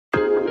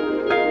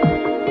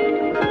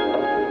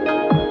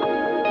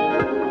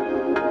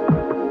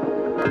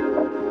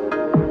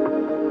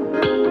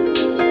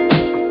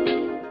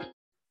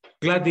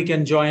Glad we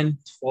can join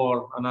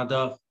for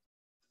another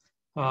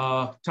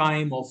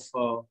time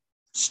of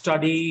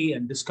study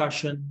and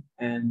discussion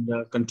and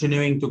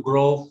continuing to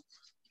grow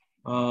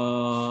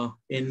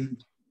in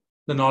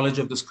the knowledge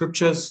of the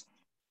scriptures.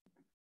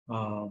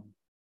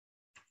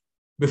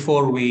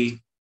 Before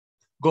we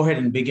go ahead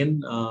and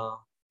begin,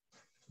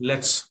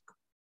 let's,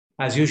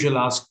 as usual,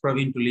 ask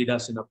Praveen to lead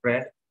us in a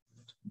prayer.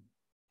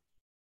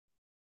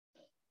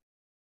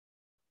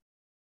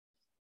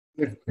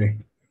 Let's pray.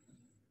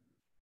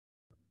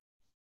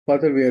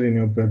 Father, we are in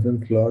your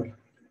presence, Lord.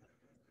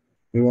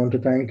 We want to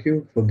thank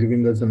you for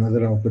giving us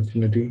another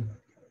opportunity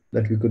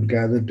that we could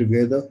gather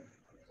together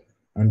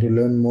and to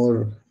learn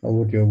more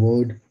about your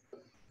word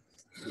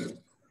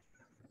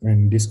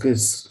and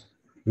discuss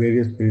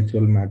various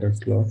spiritual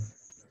matters, Lord.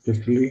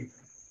 Especially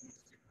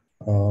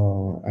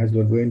as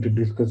we're going to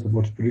discuss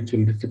about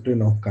spiritual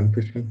discipline of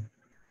confession.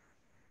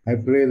 I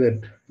pray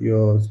that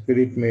your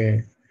spirit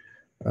may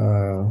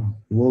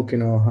work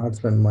in our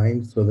hearts and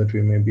minds so that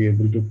we may be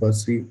able to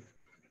perceive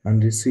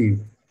and receive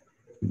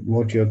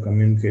what you're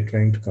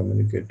trying to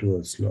communicate to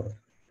us, Lord.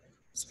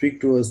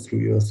 Speak to us through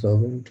your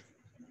servant.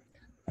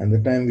 And the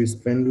time we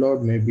spend,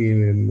 Lord, may be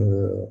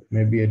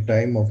a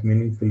time of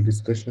meaningful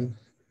discussion,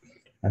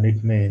 and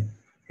it may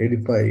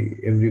edify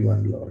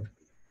everyone, Lord.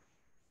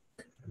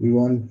 We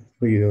want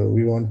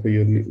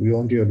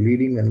your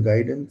leading and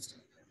guidance,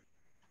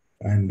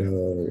 and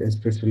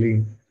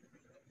especially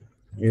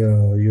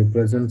your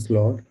presence,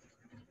 Lord,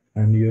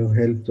 and your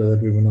help so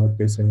that we will not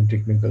face any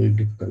technical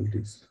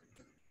difficulties.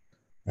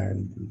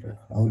 And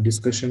our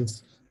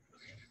discussions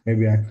may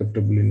be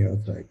acceptable in your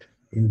sight.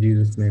 In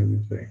Jesus' name we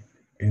pray.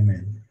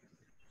 Amen.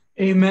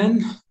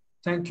 Amen.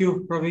 Thank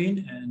you,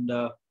 Praveen. And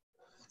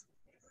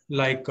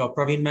like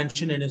Praveen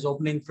mentioned in his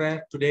opening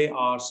prayer, today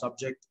our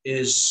subject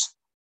is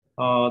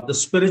the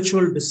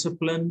spiritual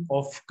discipline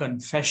of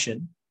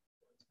confession.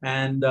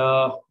 And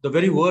the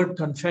very word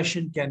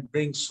confession can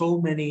bring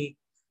so many,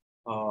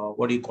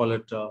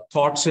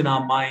 thoughts in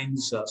our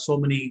minds, so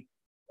many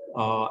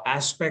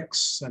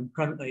aspects and,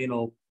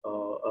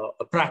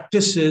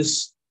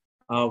 practices.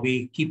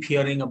 We keep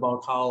hearing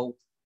about how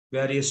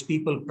various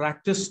people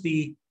practice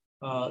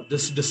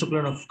this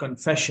discipline of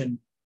confession,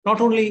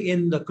 not only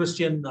in the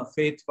Christian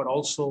faith, but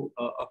also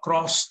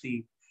across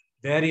the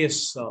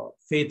various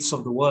faiths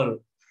of the world.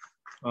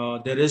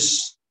 There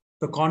is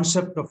the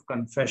concept of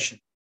confession.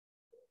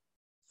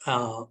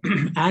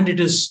 And it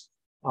is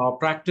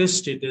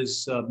practiced, it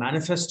is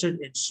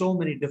manifested in so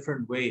many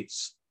different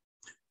ways.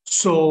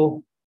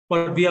 So,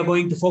 but we are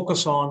going to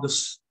focus on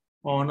this,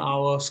 on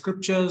our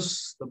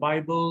scriptures, the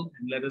Bible,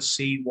 and let us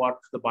see what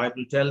the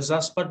Bible tells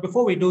us. But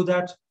before we do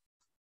that,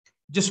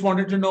 just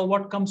wanted to know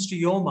what comes to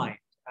your mind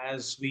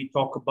as we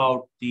talk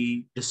about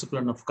the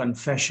discipline of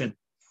confession.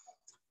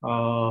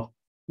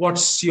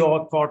 What's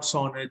your thoughts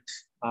on it?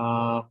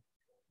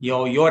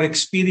 Your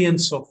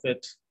experience of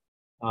it?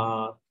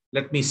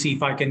 Let me see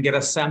if I can get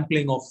a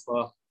sampling of,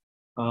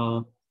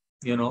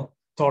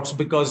 thoughts,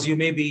 because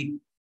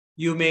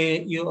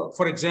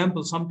for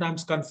example,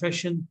 sometimes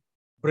confession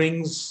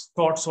brings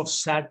thoughts of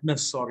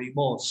sadness or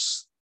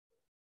remorse.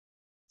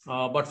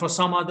 But for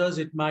some others,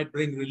 it might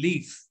bring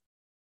relief.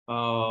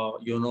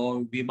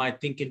 We might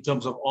think in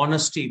terms of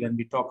honesty when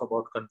we talk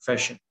about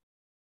confession.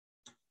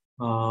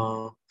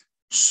 And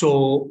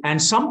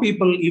some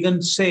people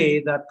even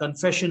say that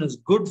confession is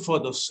good for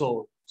the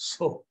soul.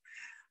 So,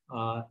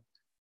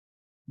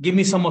 give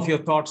me some of your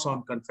thoughts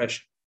on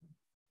confession.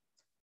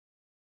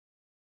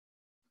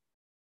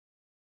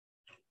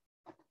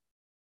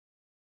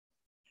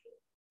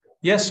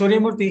 Yes,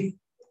 Suryamurthy,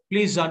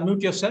 please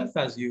unmute yourself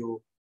as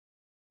you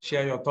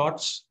share your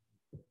thoughts.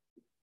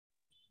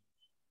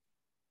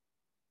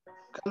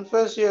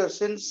 Confess your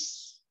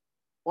sins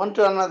one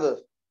to another.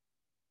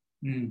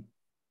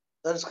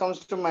 That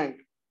comes to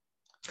mind.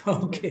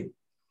 Okay.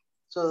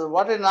 So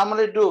what I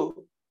normally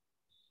do,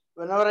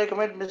 whenever I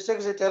commit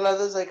mistakes, I tell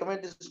others I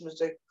commit this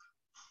mistake.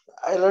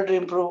 I learn to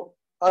improve,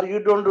 or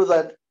you don't do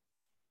that.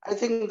 I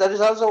think that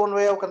is also one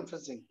way of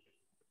confessing.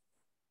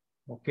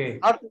 Okay.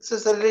 Not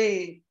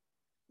necessarily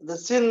the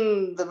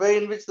sin, the way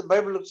in which the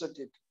Bible looks at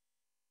it.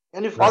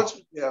 Any faults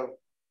we have.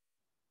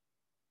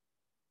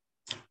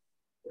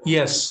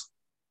 Yes,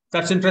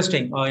 that's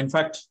interesting. In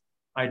fact,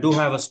 I do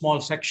have a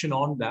small section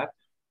on that,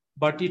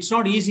 but it's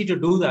not easy to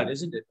do that,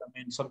 isn't it? I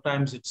mean,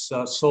 sometimes it's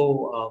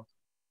for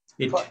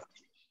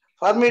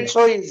me, it's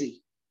so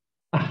easy.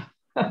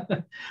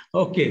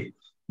 Okay.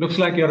 Looks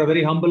like you're a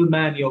very humble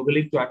man. You're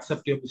willing to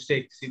accept your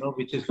mistakes,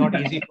 which is not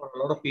easy for a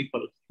lot of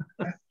people.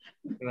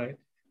 Right?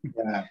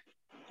 Yeah.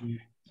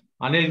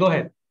 Anil, go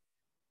ahead.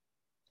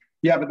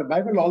 Yeah, but the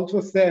Bible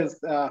also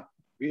says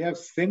we have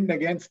sinned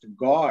against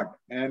God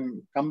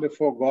and come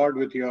before God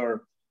with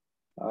your,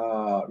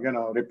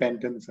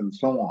 repentance and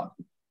so on.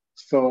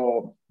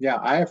 So, yeah,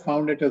 I have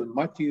found it as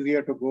much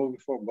easier to go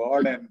before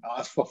God and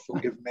ask for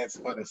forgiveness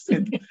for a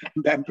sin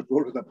than to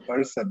go to the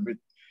person, which,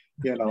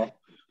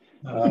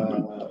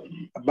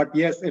 but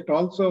yes, it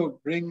also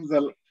brings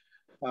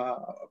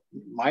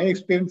my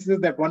experience is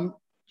that one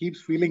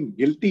keeps feeling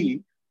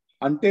guilty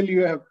until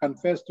you have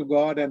confessed to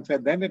God and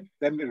said, then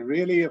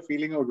really a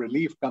feeling of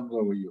relief comes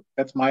over you.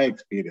 That's my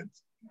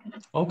experience.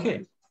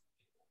 Okay.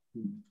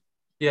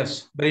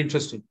 Yes, very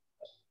interesting.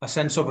 A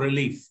sense of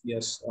relief.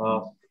 Yes.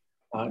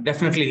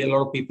 Definitely a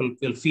lot of people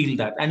will feel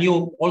that. And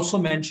you also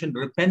mentioned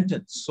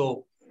repentance.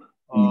 So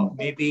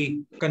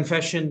maybe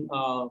confession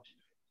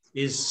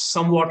is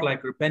somewhat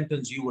like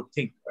repentance, you would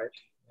think, right?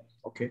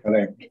 Okay.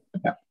 Correct.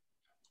 Yeah.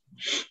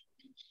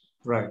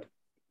 Right.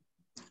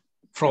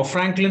 For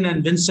Franklin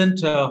and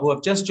Vincent, who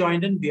have just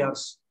joined in, we are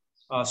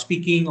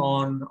speaking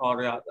on,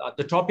 or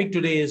the topic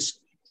today is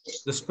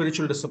the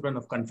spiritual discipline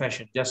of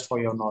confession, just for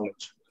your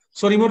knowledge.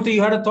 So, Rimurti,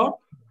 you had a thought?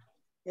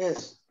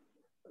 Yes.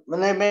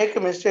 When I make a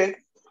mistake,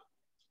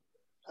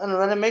 and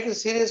when I make a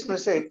serious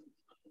mistake,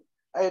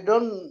 I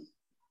don't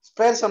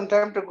spare some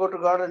time to go to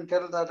God and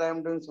tell that I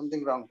am doing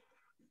something wrong.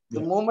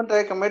 The moment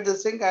I commit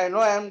this thing, I know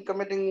I am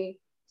committing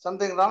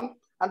something wrong,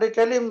 and I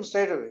tell him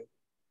straight away,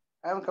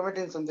 I am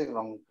committing something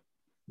wrong.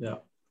 Yeah.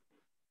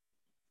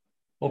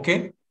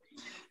 Okay.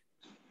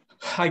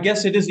 I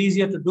guess it is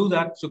easier to do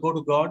that, to go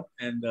to God,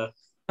 and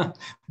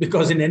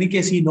because in any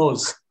case, He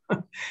knows.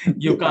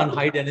 You can't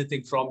hide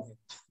anything from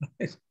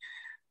Him.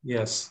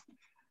 Yes.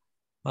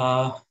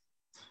 Who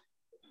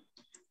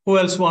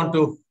else want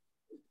to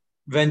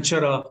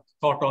venture a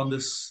thought on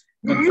this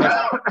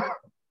confession?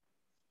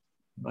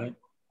 Right.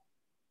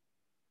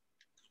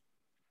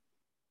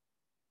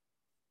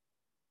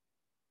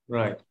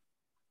 Right.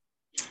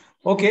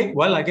 Okay.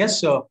 Well, I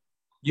guess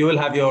you will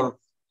have your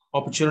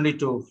opportunity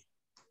to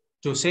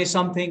say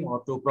something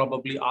or to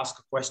probably ask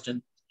a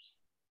question.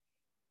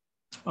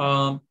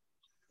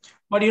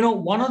 But you know,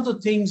 one of the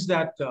things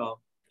that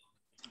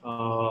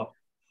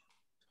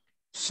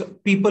so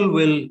people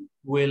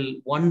will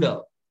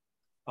wonder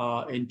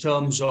in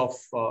terms of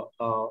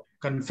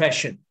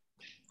confession.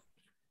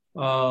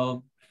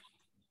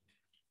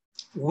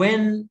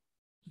 When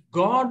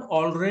God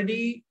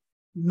already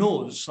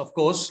knows, of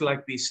course,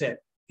 like we said,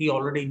 He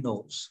already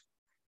knows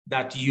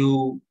that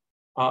you,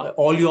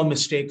 all your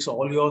mistakes,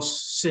 all your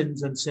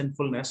sins and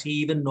sinfulness, He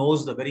even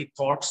knows the very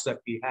thoughts that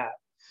we have,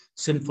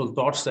 sinful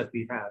thoughts that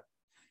we have.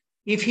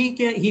 If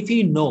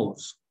He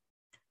knows,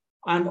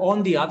 and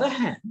on the other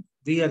hand,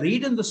 we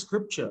read in the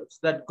scriptures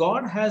that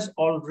God has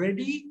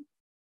already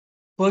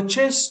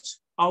purchased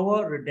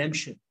our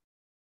redemption.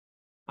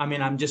 I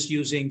mean, I'm just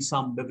using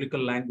some biblical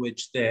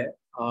language there,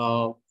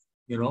 or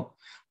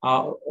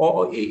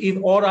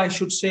I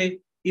should say,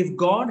 if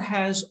God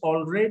has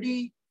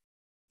already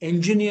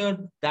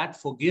engineered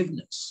that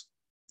forgiveness,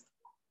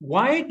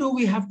 why do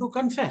we have to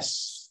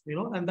confess?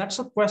 And that's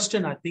a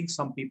question I think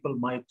some people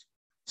might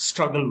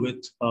struggle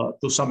with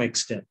to some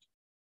extent.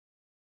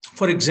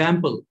 For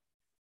example,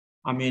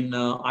 I mean,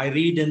 I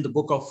read in the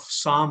book of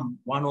Psalm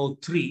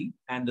 103,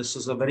 and this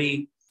is a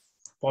very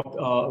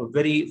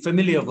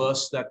familiar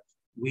verse that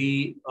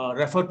we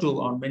refer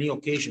to on many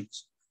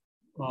occasions.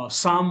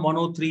 Psalm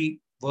 103,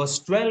 verse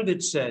 12,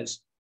 it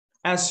says,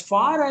 "As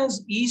far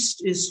as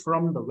east is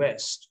from the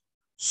west,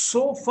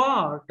 so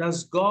far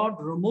does God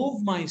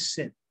remove my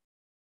sin."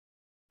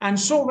 And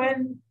so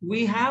when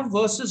we have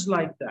verses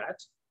like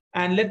that,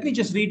 and let me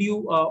just read you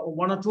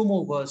one or two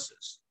more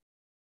verses.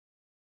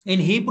 In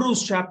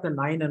Hebrews chapter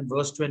 9 and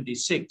verse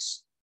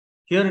 26,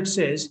 here it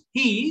says,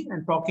 "He,"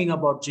 and talking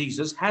about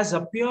Jesus, "has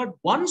appeared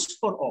once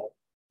for all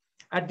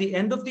at the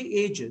end of the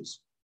ages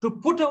to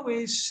put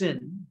away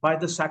sin by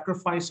the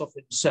sacrifice of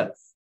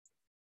Himself."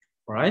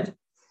 All right.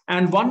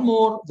 And one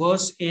more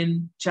verse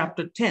in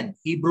chapter 10,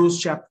 Hebrews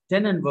chapter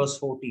 10 and verse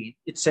 14,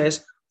 it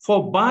says,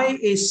 "For by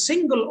a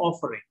single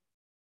offering,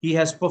 He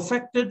has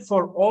perfected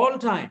for all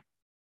time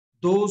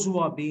those who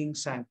are being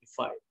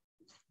sanctified."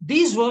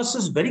 These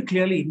verses very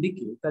clearly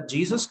indicate that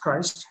Jesus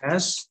Christ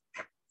has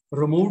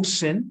removed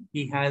sin.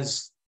 He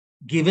has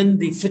given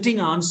the fitting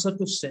answer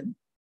to sin.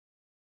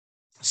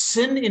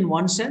 Sin, in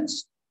one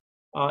sense,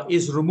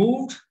 is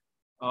removed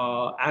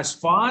as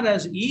far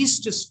as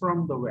east is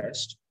from the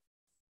west.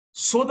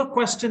 So the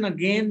question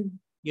again,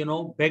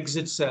 begs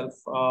itself,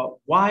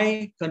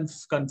 why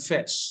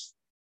confess,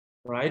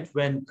 right?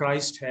 When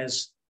Christ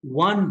has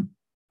won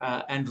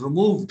and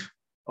removed,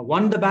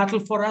 won the battle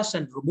for us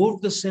and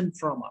removed the sin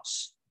from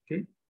us.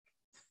 Okay.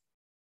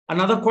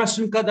 Another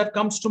question that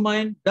comes to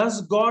mind,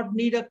 does God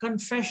need a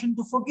confession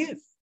to forgive?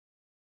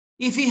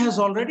 If He has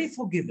already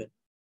forgiven,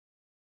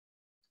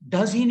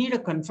 does He need a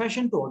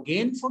confession to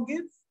again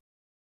forgive?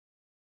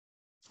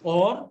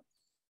 Or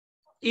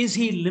is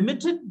He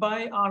limited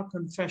by our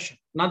confession?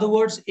 In other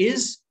words,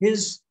 is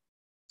His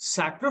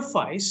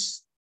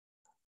sacrifice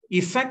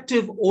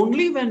effective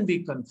only when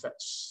we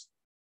confess?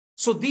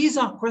 So these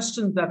are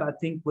questions that I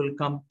think will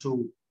come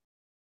to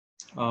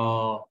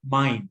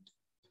mind.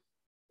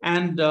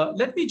 And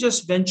let me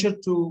just venture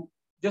to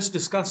just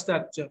discuss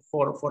that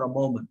for a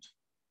moment.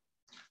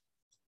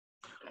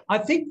 I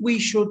think we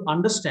should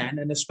understand,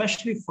 and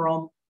especially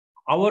from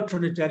our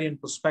Trinitarian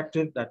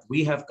perspective, that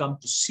we have come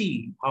to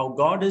see how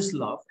God is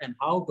love and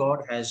how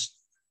God has,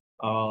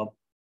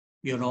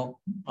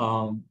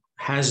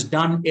 has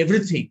done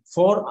everything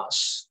for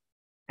us.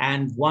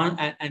 and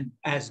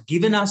has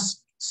given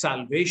us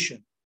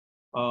salvation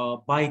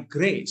by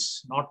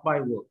grace, not by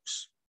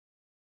works,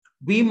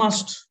 we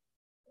must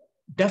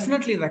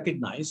definitely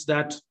recognize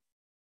that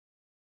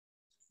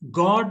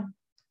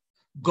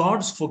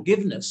God's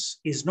forgiveness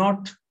is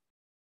not,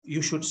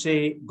 you should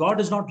say,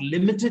 God is not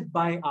limited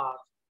by our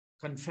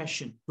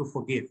confession to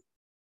forgive,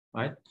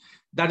 right?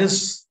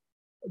 That's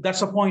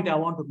a point I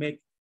want to make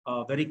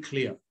very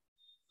clear.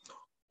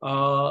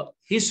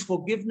 His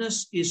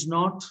forgiveness is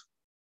not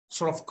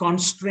sort of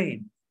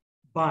constrained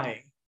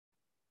by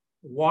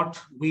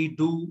what we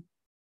do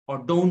or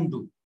don't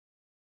do.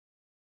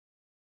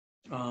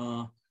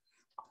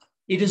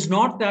 It is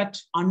not that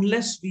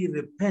unless we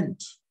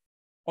repent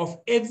of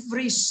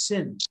every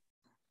sin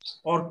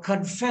or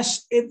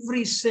confess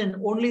every sin,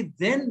 only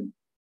then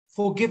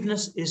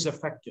forgiveness is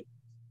effective.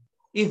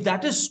 If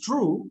that is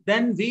true,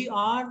 then we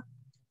are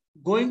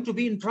going to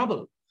be in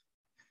trouble.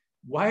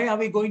 Why are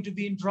we going to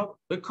be in trouble?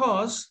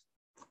 Because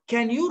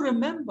can you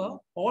remember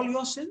all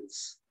your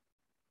sins?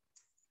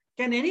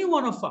 Can any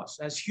one of us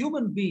as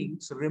human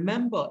beings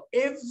remember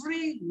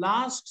every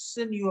last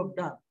sin you have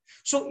done?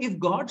 So if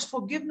God's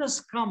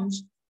forgiveness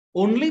comes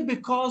only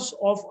because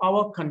of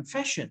our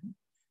confession,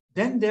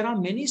 then there are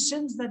many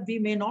sins that we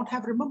may not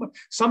have remembered.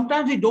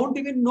 Sometimes we don't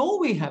even know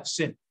we have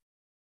sinned,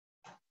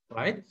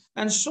 right?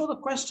 And so the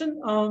question,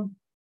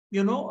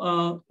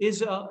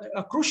 is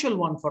a crucial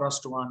one for us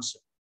to answer.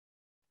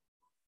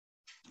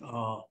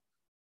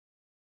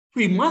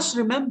 We must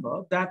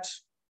remember that,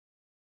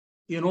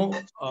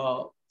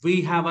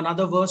 we have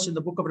another verse in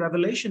the book of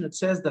Revelation. It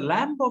says, the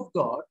Lamb of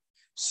God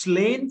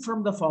slain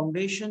from the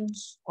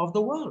foundations of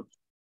the world.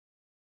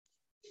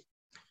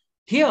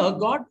 Here,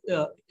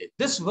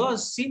 this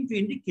verse seemed to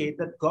indicate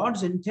that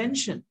God's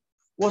intention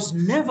was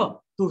never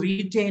to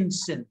retain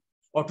sin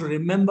or to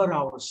remember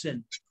our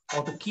sin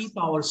or to keep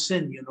our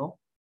sin,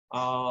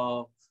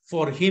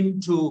 for him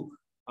to,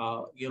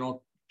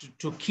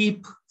 to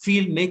keep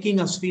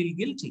making us feel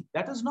guilty.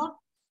 That is not,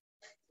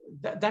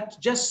 that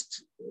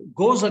just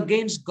goes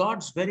against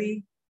God's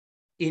very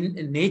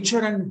in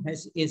nature and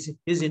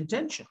his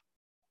intention.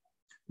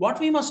 What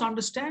we must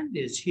understand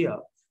is here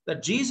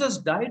that Jesus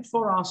died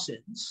for our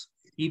sins.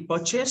 He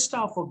purchased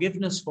our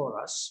forgiveness for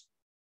us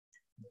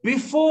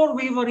before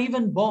we were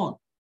even born.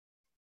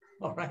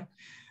 All right.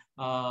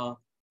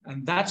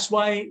 And that's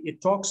why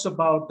it talks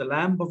about the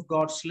Lamb of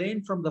God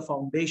slain from the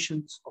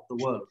foundations of the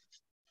world.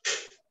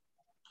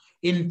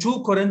 In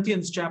 2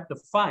 Corinthians chapter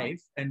 5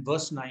 and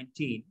verse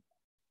 19,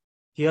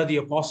 here the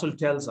apostle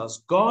tells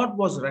us, God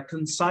was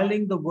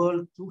reconciling the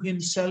world to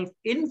himself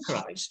in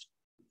Christ,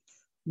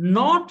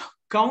 not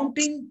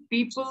counting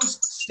people's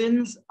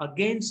sins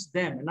against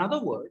them. In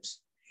other words,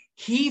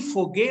 he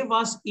forgave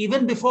us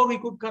even before we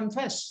could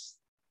confess,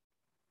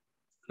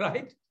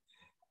 right?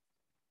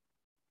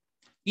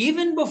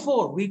 Even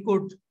before we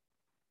could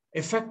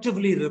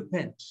effectively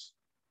repent,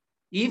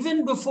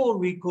 even before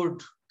we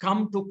could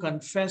come to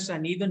confess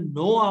and even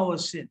know our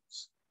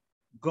sins,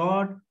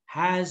 God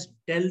has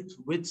dealt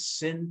with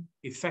sin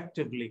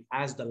effectively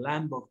as the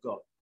Lamb of God.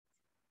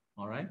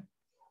 All right.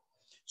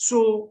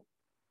 So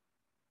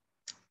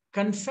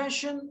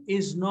confession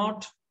is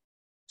not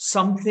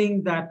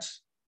something that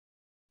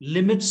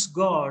limits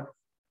God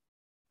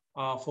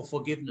for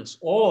forgiveness,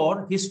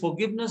 or his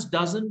forgiveness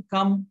doesn't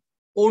come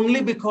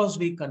only because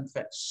we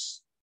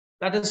confess.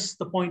 That is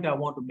the point I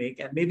want to make.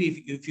 And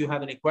maybe if you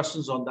have any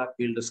questions on that,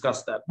 we'll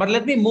discuss that. But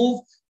let me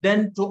move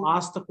then to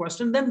ask the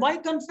question, then why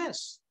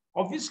confess?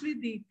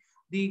 Obviously,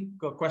 the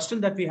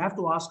question that we have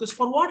to ask is,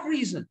 for what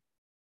reason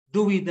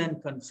do we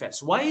then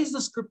confess? Why is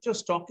the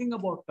scriptures talking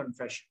about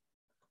confession?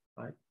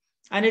 Right?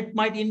 And it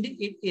might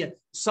indicate,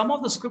 some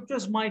of the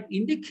scriptures might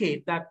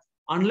indicate that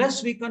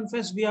unless we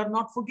confess, we are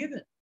not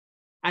forgiven.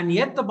 And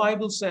yet the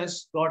Bible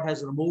says God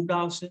has removed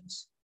our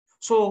sins.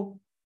 So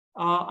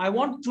I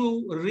want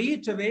to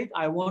reiterate,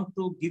 I want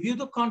to give you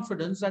the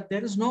confidence that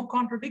there is no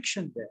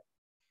contradiction there.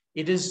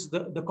 It is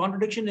the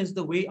contradiction is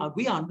the way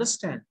we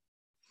understand.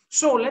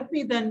 So let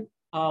me then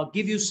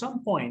give you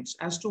some points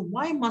as to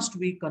why must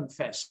we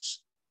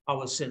confess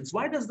our sins?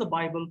 Why does the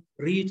Bible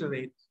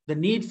reiterate the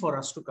need for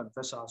us to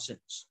confess our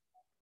sins?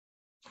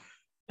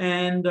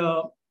 And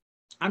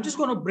I'm just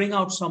going to bring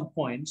out some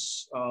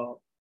points,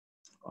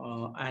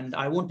 and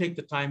I won't take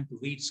the time to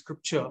read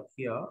scripture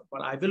here,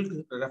 but I will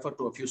refer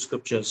to a few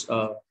scriptures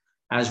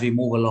as we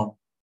move along.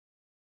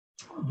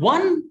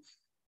 One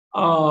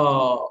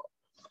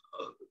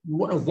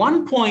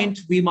point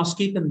we must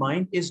keep in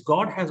mind is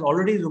God has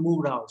already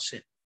removed our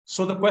sin.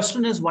 So the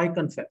question is, why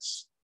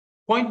confess?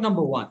 Point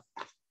number one,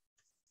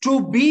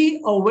 to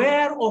be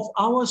aware of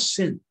our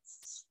sins,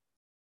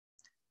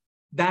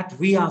 that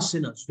we are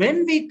sinners.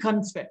 When we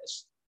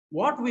confess,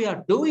 what we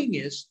are doing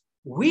is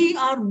we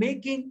are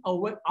making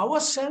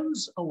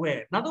ourselves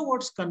aware. In other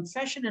words,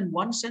 confession in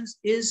one sense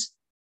is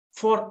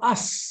for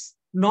us,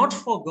 not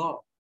for God.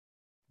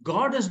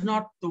 God is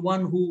not the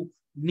one who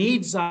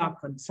needs our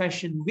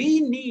confession. We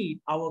need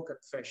our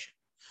confession.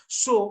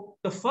 So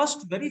the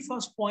very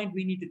first point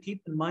we need to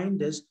keep in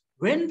mind is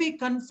When we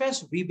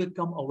confess, we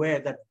become aware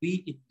that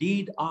we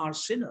indeed are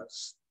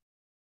sinners.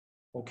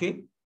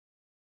 Okay?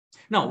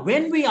 Now,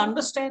 when we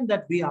understand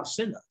that we are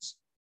sinners,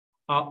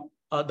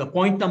 the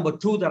point number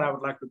 2 that I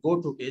would like to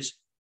go to is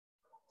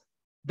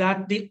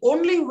that the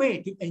only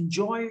way to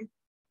enjoy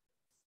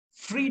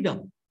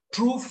freedom,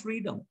 true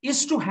freedom,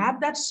 is to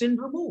have that sin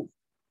removed.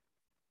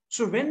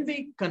 So when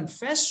we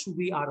confess,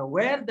 we are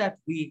aware that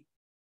we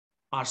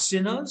are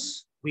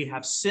sinners, we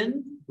have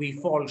sinned, we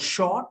fall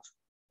short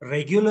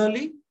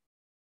regularly,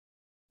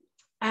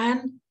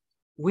 and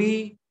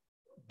we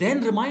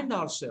then remind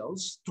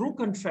ourselves through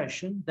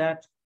confession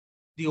that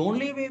the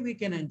only way we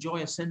can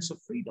enjoy a sense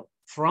of freedom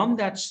from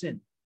that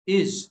sin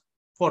is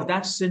for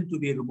that sin to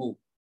be removed.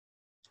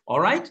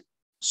 All right?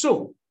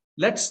 So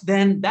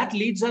that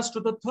leads us to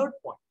the third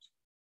point.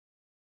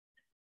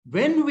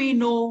 When we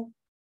know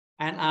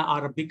and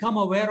are become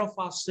aware of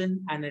our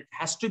sin and it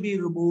has to be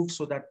removed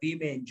so that we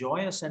may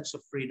enjoy a sense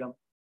of freedom,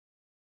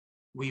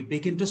 we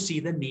begin to see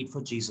the need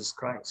for Jesus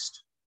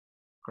Christ,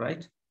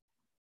 right?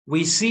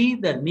 We see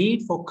the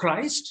need for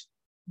Christ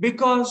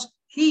because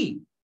he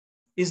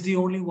is the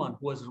only one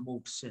who has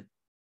removed sin,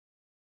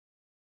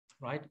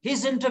 right?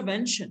 His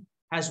intervention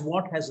has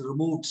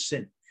removed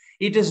sin.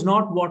 It is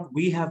not what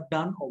we have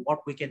done or what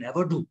we can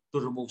ever do to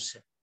remove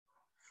sin.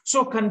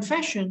 So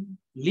confession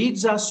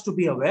leads us to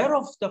be aware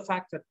of the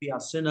fact that we are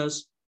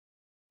sinners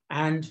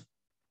and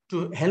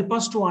to help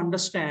us to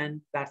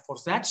understand that for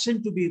that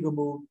sin to be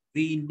removed,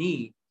 we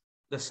need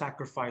the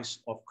sacrifice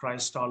of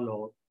Christ our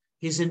Lord,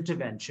 his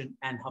intervention,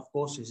 and of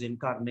course, his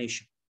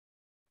incarnation.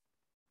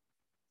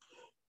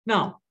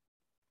 Now,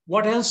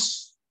 what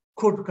else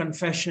could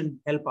confession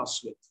help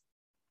us with?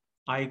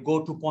 I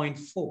go to point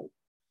 4.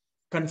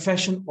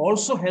 Confession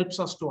also helps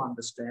us to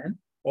understand,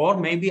 or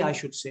maybe I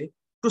should say,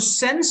 to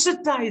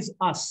sensitize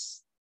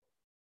us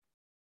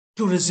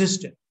to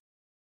resist it,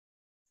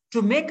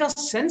 to make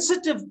us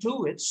sensitive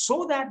to it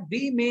so that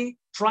we may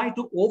try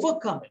to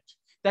overcome it,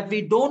 that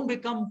we don't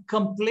become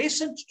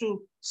complacent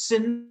to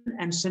sin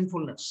and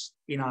sinfulness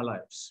in our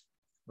lives,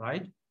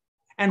 right?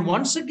 And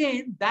once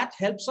again, that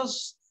helps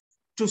us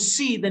to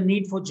see the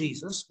need for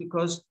Jesus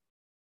because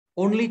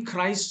only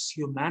Christ's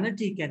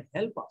humanity can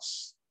help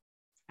us.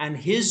 And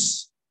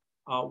his,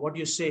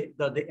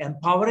 the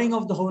empowering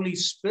of the Holy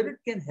Spirit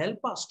can help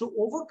us to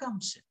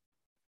overcome sin.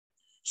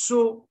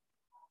 So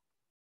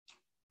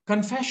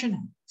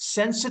confession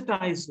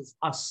sensitizes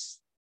us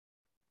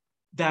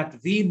that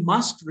we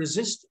must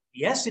resist.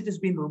 Yes, it has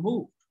been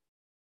removed.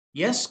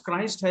 Yes,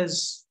 Christ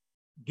has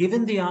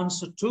given the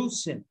answer to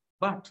sin,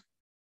 but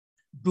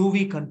do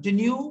we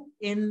continue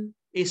in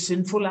a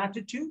sinful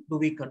attitude? Do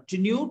we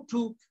continue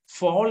to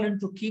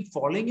keep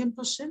falling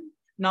into sin?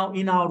 Now,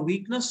 in our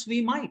weakness,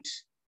 we might.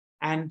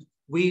 And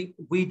we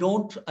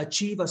don't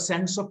achieve a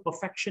sense of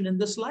perfection in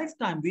this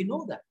lifetime. We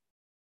know that.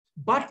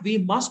 But we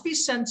must be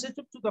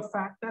sensitive to the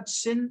fact that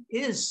sin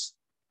is,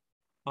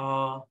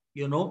 a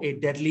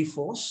deadly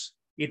force.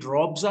 It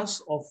robs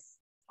us of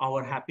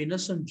our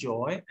happiness and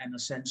joy and a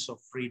sense of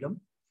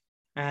freedom.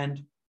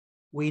 And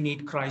we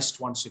need Christ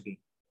once again.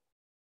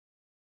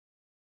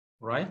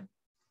 Right?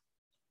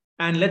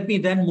 And let me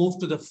then move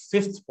to the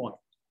 5th point.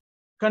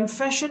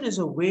 Confession is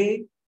a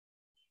way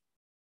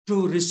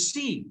to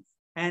receive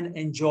and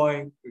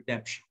enjoy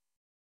redemption.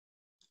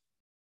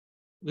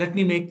 Let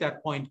me make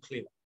that point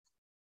clear.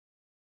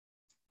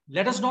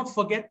 Let us not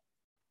forget,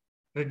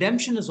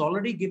 redemption is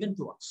already given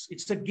to us.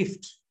 It's a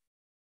gift,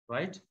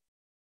 right?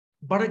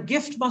 But a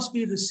gift must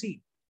be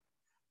received.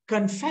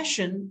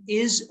 Confession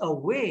is a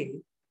way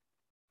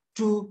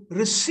to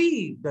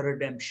receive the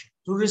redemption,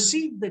 to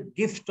receive the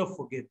gift of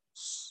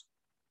forgiveness,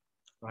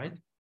 right?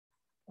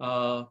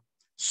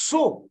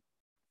 So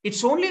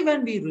it's only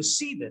when we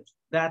receive it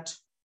that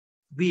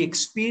we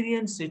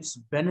experience its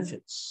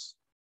benefits.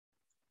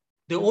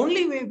 The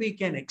only way we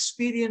can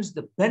experience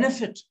the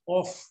benefit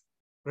of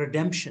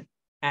redemption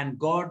and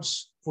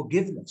God's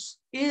forgiveness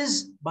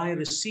is by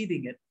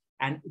receiving it.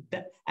 And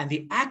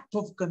the act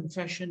of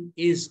confession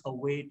is a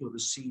way to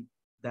receive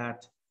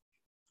that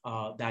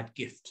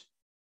gift.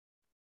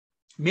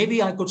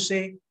 Maybe I could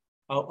say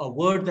a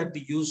word that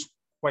we use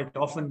quite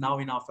often now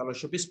in our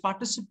fellowship is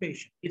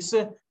participation.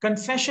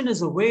 Confession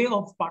is a way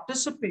of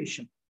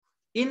participation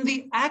in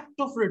the act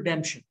of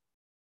redemption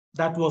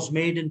that was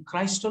made in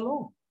Christ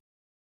alone.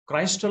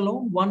 Christ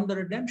alone won the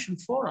redemption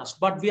for us,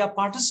 but we are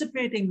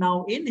participating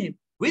now in him,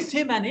 with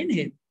him and in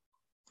him,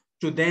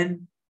 to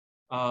then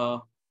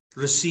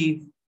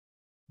receive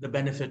the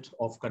benefit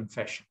of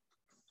confession.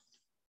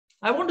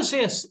 I want to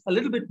say a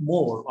little bit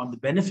more on the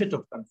benefit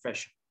of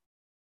confession.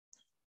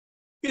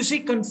 You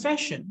see,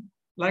 confession,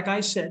 like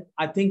I said,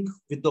 I think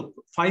with the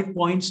 5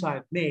 points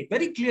I've made,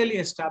 very clearly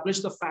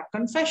established the fact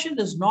confession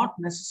is not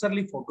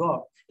necessarily for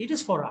God. It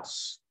is for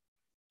us.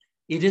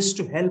 It is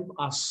to help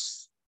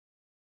us.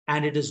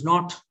 And it is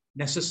not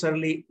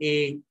necessarily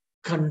a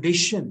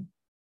condition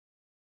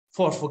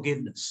for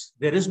forgiveness.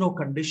 There is no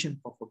condition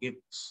for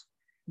forgiveness.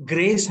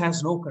 Grace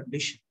has no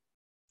condition.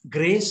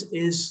 Grace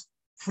is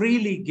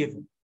freely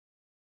given.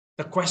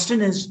 The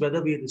question is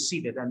whether we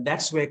receive it, and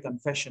that's where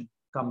confession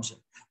comes in.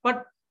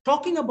 But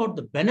talking about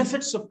the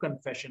benefits of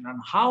confession and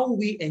how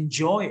we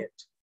enjoy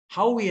it,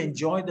 how we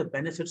enjoy the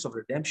benefits of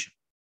redemption,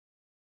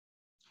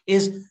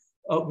 is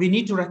we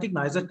need to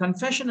recognize that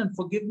confession and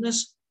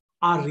forgiveness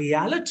are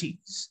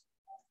realities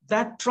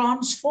that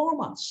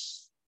transform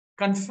us.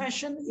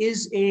 Confession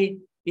is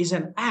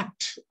an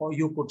act, or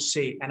you could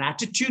say an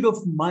attitude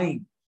of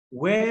mind,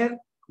 where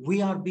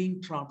we are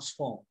being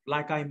transformed.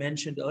 Like I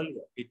mentioned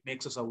earlier, it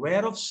makes us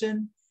aware of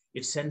sin.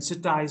 It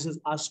sensitizes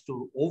us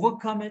to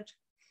overcome it.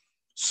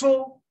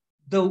 So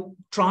the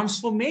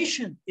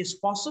transformation is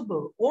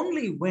possible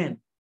only when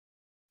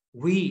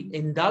we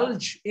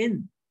indulge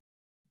in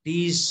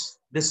these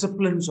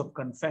disciplines of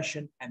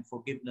confession and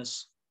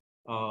forgiveness,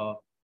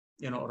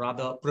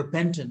 rather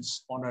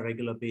repentance on a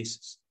regular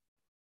basis.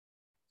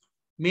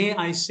 May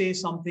I say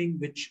something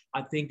which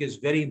I think is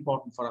very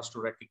important for us to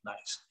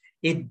recognize?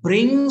 It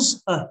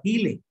brings a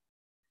healing.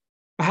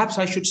 Perhaps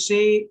I should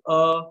say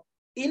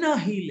inner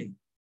healing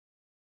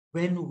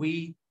when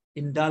we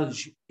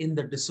indulge in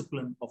the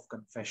discipline of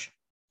confession,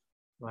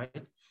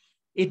 right?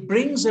 It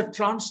brings a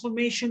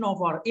transformation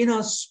of our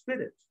inner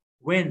spirit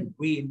when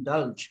we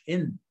indulge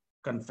in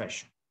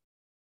confession.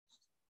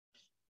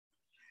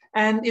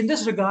 And in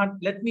this regard,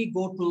 let me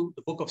go to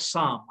the book of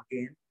Psalm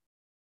again.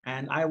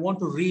 And I want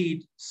to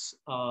read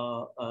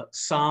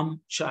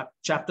Psalm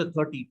chapter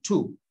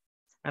 32.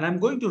 And I'm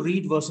going to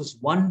read verses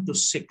 1 to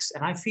 6.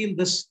 And I feel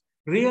this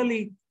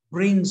really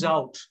brings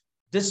out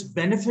this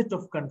benefit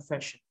of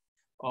confession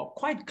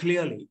quite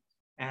clearly.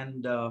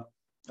 And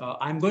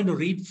I'm going to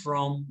read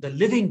from the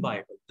Living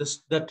Bible.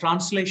 The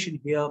translation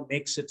here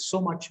makes it so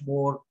much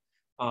more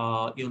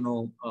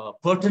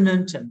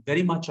pertinent and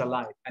very much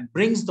alive, and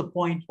brings the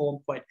point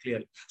home quite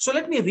clearly. So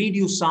let me read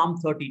you Psalm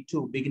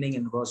 32, beginning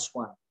in verse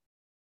 1.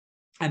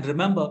 And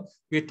remember,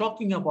 we're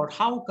talking about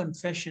how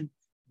confession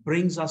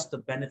brings us the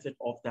benefit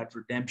of that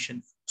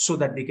redemption so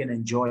that we can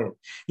enjoy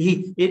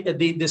it.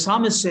 The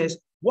psalmist says,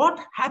 "What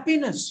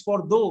happiness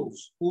for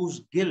those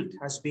whose guilt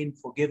has been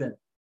forgiven.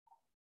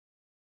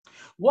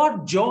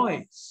 What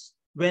joys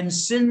when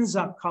sins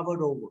are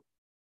covered over.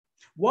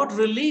 What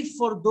relief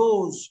for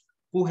those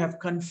who have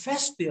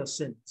confessed their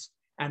sins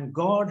and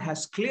God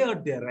has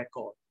cleared their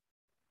record.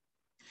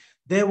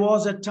 There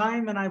was a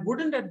time when I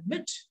wouldn't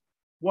admit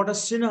what a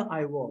sinner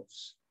I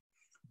was,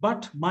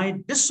 but my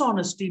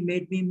dishonesty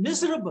made me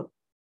miserable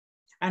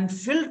and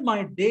filled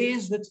my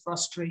days with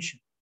frustration.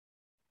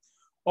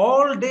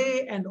 All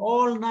day and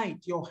all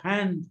night, your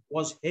hand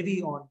was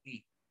heavy on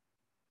me.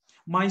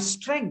 My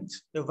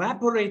strength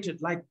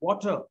evaporated like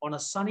water on a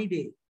sunny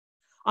day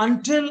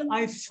until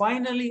I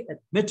finally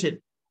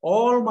admitted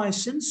all my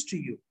sins to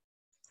you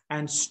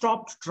and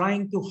stopped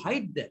trying to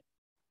hide them.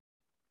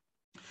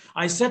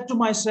 I said to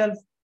myself,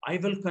 I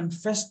will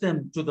confess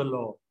them to the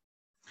Lord,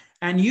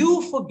 and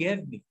you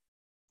forgave me.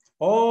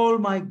 All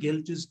my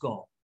guilt is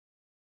gone.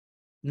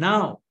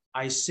 Now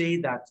I say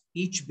that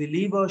each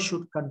believer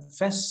should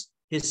confess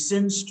his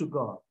sins to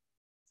God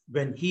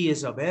when he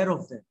is aware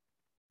of them.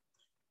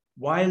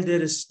 While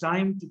there is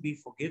time to be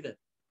forgiven,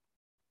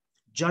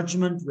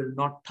 judgment will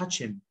not touch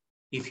him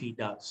if he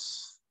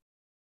does."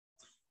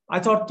 I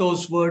thought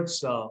those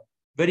words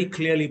very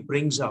clearly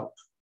brings out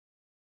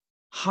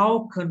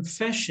how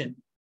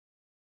confession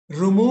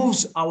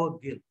removes our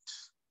guilt.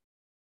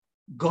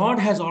 God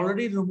has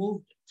already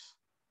removed it.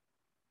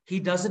 He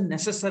doesn't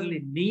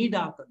necessarily need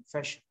our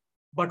confession,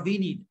 but we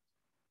need it.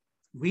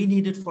 We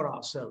need it for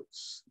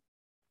ourselves.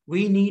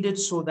 We need it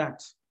so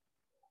that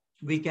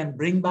we can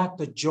bring back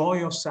the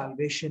joy of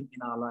salvation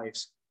in our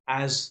lives.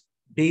 As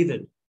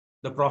David,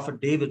 the prophet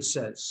David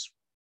says,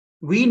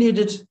 we need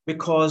it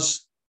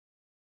because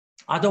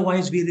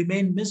otherwise we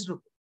remain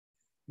miserable.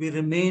 We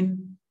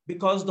remain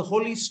because the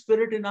Holy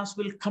Spirit in us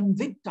will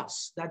convict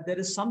us that there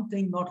is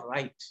something not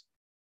right.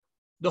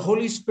 The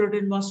Holy Spirit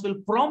in us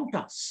will prompt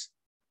us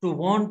to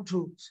want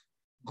to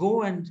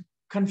go and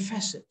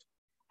confess it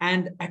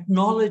and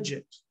acknowledge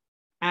it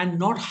and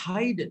not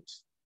hide it,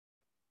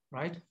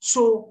 right?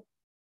 So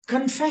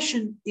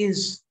confession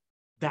is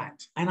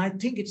that. And I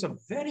think it's a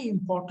very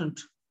important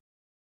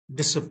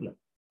discipline,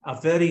 a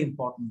very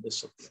important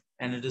discipline.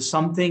 And it is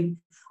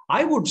something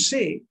I would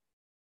say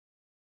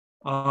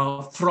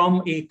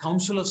from a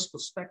counselor's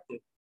perspective,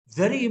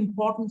 very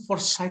important for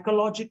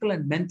psychological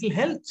and mental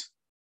health,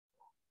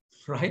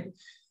 right?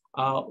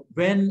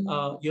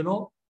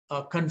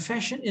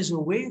 Confession is a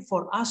way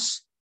for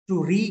us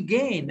to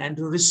regain and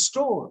to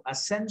restore a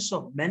sense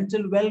of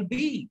mental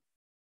well-being.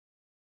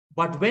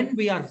 But when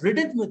we are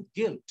ridden with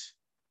guilt,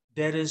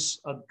 there is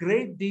a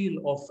great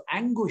deal of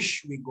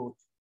anguish we go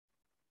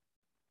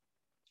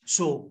through.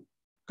 So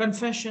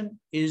confession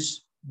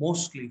is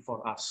mostly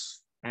for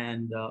us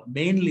and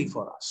mainly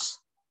for us,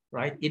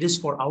 right? It is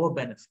for our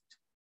benefit,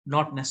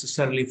 not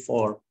necessarily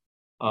for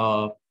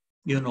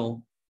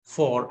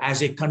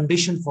as a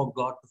condition for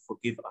God to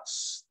forgive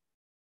us.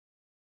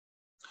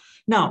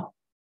 Now,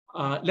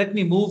 let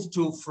me move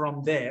to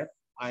from there.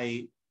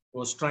 I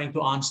was trying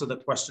to answer the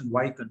question,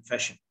 why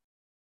confession?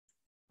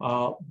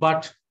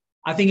 But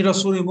I think it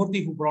was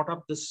Suryamurthy who brought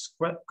up this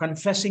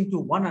confessing to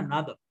one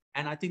another.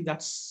 And I think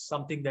that's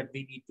something that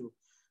we need to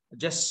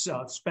just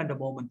spend a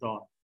moment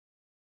on.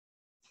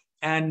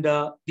 And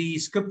the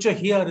scripture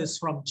here is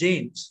from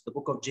James, the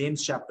book of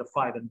James, chapter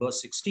 5 and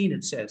verse 16.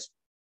 It says,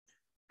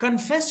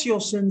 confess your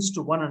sins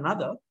to one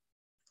another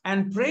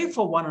and pray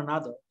for one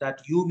another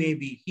that you may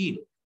be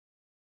healed.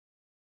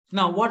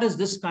 Now, what is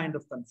this kind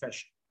of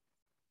confession,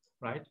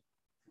 right?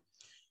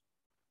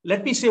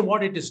 Let me say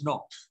what it is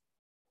not.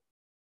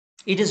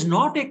 It is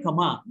not a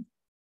command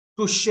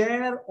to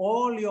share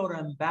all your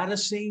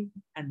embarrassing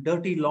and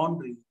dirty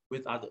laundry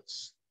with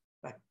others.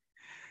 Right?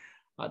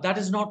 That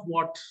is not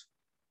what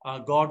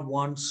God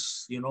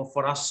wants,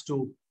 for us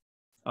to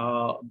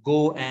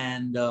go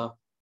and,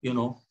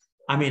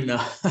 I mean,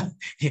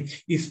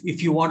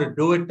 if you want to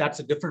do it, that's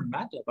a different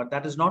matter. But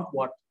that is not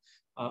what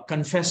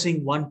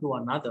confessing one to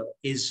another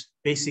is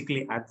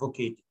basically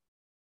advocating.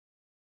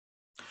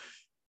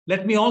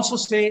 Let me also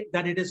say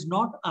that it is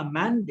not a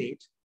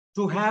mandate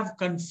to have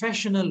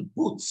confessional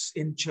booths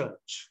in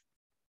church.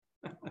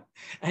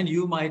 And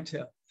you might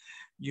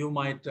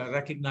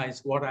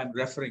recognize what I'm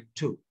referring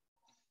to.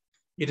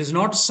 It is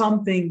not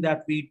something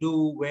that we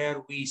do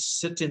where we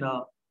sit in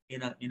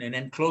an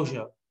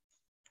enclosure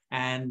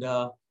and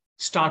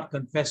start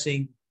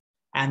confessing,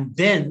 and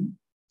then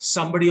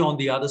somebody on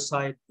the other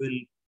side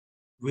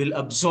will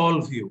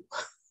absolve you.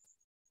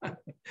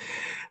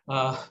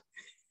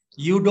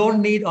 You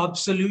don't need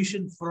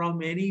absolution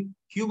from any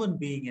human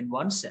being in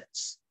one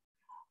sense.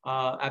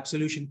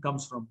 Absolution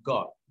comes from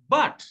God.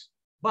 But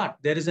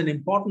there is an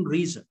important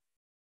reason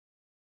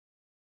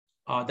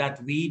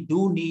that we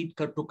do need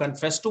to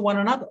confess to one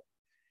another.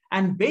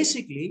 And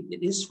basically,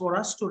 it is for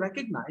us to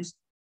recognize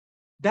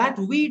that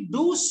we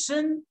do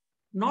sin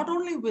not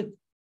only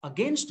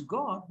against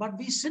God, but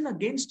we sin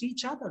against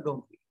each other,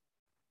 don't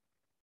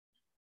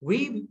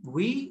we?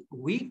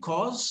 We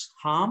cause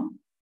harm,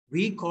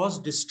 we cause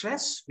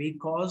distress, we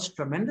cause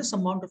tremendous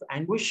amount of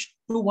anguish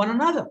to one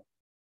another.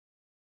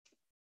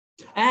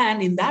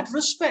 And in that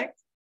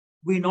respect,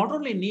 we not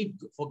only need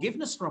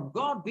forgiveness from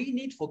God, we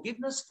need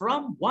forgiveness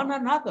from one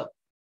another,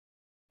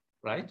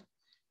 right?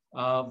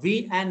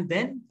 And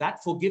then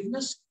that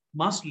forgiveness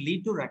must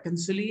lead to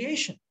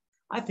reconciliation.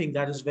 I think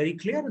that is very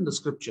clear in the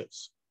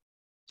scriptures.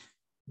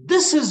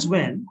 This is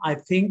when I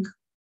think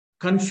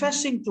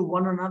confessing to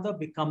one another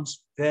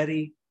becomes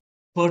very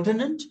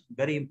pertinent,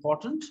 very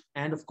important,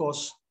 and of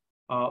course,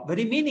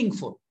 very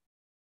meaningful.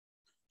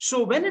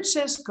 So when it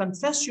says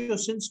confess your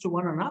sins to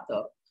one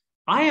another,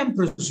 I am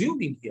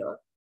presuming here,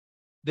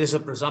 there's a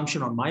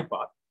presumption on my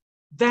part,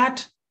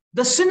 that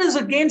the sin is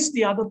against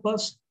the other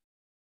person.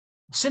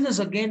 Sin is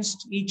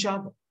against each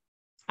other.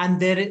 And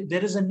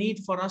there is a need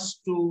for us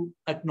to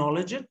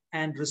acknowledge it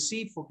and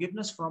receive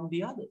forgiveness from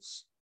the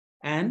others,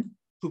 and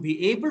to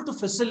be able to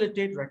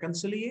facilitate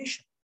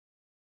reconciliation.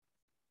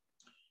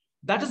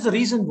 That is the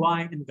reason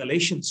why in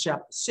Galatians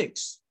chapter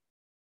 6,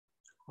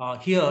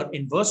 here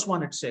in verse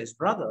 1, it says,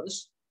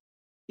 brothers,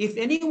 if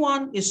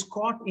anyone is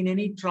caught in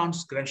any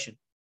transgression,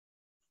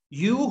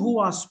 you who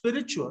are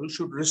spiritual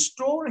should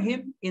restore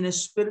him in a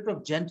spirit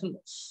of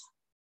gentleness.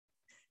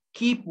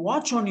 Keep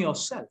watch on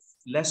yourself,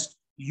 lest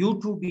you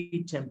too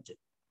be tempted.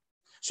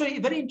 So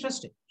very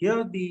interesting.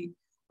 Here the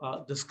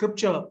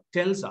scripture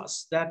tells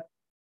us that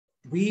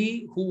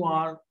we who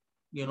are,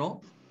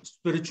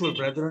 spiritual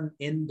brethren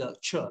in the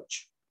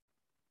church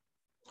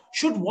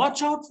should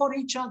watch out for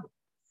each other,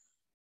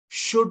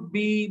 should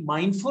be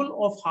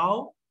mindful of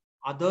how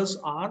others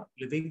are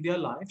living their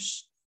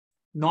lives,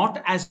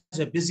 not as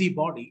a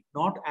busybody,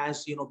 not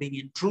as, being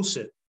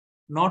intrusive,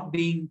 not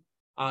being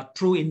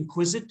too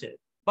inquisitive,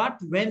 but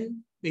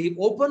when they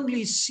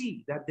openly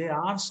see that there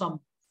are some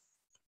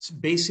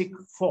basic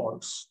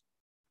faults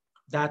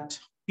that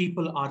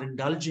people are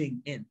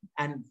indulging in,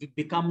 and it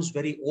becomes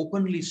very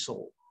openly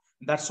so.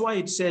 That's why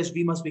it says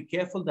we must be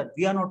careful that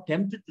we are not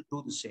tempted to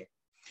do the same.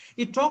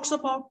 It talks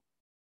about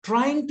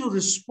trying to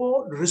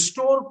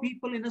restore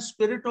people in a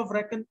spirit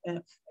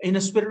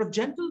of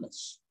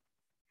gentleness.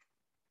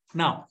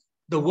 Now,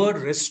 the word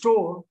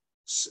restore,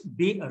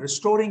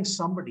 restoring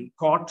somebody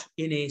caught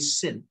in a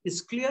sin,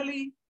 is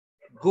clearly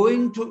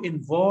going to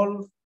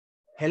involve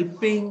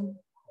helping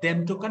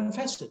them to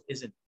confess it,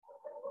 isn't it?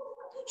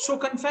 So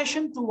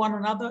confession to one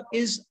another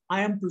is,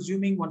 I am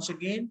presuming once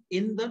again,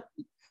 in the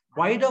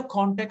wider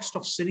context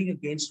of sinning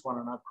against one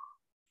another.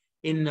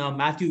 In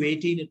Matthew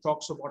 18, it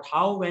talks about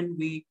how when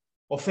we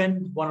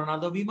offend one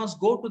another, we must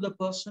go to the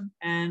person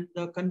and,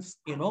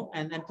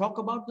 and talk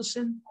about the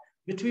sin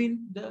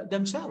between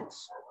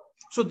themselves.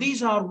 So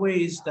these are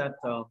ways that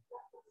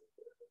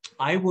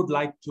I would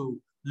like to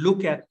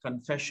look at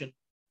confession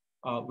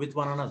with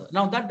one another.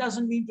 Now, that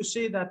doesn't mean to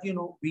say that,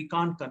 we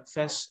can't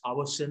confess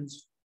our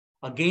sins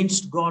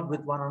against God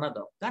with one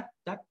another. That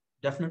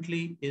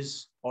definitely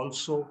is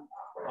also,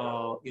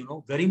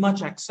 very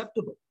much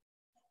acceptable,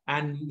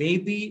 and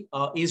maybe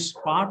is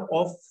part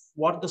of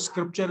what the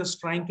scripture is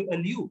trying to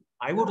allude.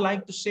 I would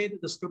like to say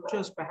that the scripture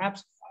is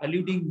perhaps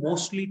alluding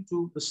mostly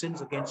to the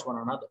sins against one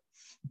another.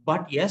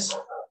 But yes,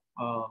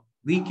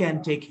 we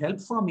can take help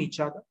from each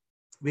other.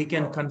 We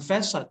can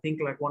confess. I think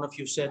like one of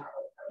you said,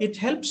 it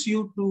helps you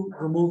to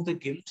remove the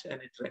guilt, and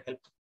it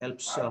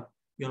helps to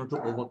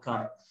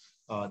overcome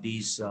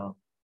these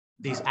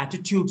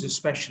attitudes,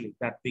 especially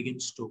that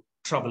begins to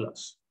trouble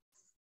us.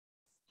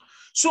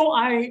 So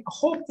I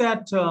hope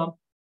that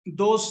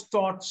those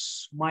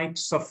thoughts might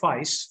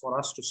suffice for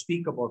us to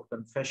speak about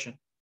confession.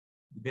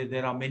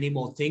 There are many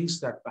more things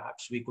that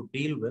perhaps we could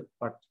deal with,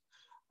 but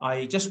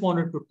I just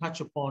wanted to touch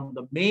upon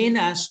the main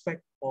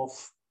aspect of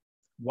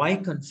why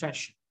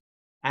confession,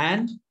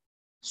 and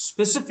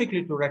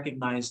specifically to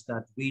recognize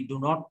that we do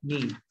not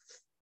need,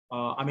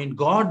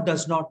 God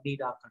does not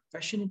need our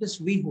confession. It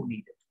is we who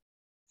need it.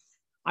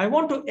 I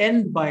want to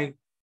end by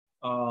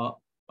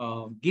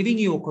giving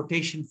you a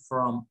quotation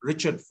from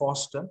Richard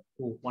Foster,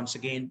 who once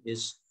again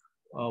is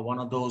one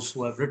of those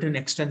who have written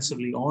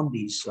extensively on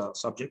these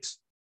subjects.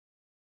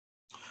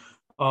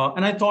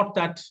 And I thought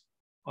that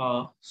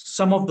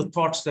some of the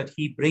thoughts that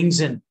he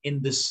brings in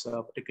this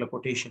particular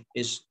quotation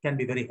can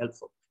be very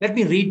helpful. Let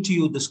me read to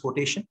you this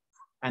quotation,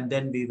 and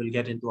then we will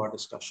get into our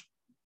discussion.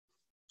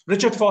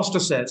 Richard Foster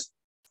says,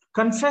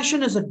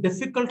 "Confession is a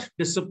difficult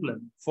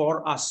discipline for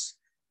us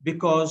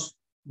because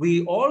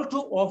we all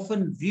too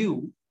often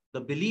view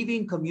the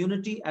believing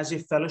community as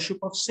a fellowship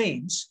of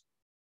saints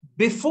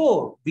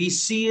before we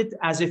see it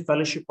as a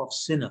fellowship of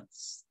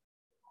sinners."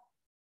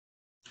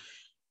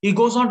 He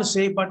goes on to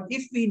say, "But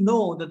if we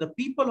know that the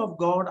people of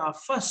God are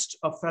first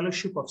a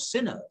fellowship of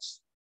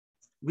sinners,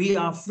 we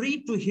are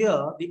free to hear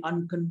the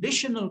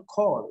unconditional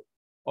call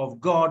of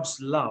God's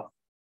love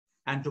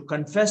and to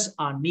confess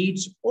our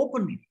needs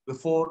openly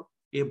before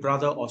a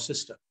brother or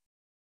sister.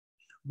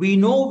 We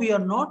know we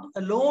are not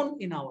alone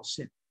in our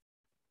sin.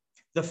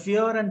 The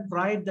fear and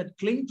pride that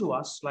cling to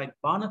us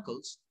like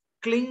barnacles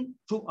cling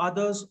to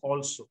others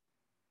also.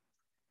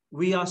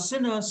 We are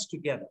sinners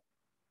together.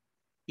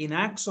 In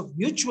acts of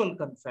mutual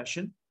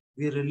confession,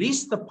 we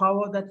release the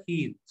power that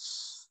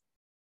heals.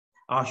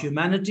 Our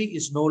humanity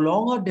is no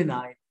longer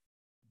denied,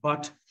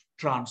 but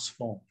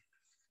transformed."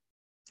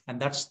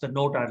 And that's the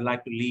note I'd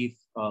like to leave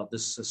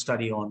this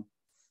study on.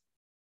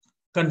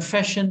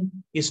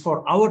 Confession is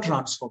for our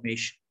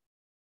transformation.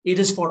 It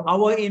is for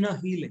our inner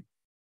healing.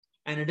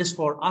 And it is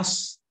for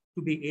us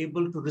to be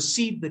able to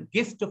receive the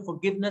gift of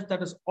forgiveness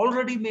that is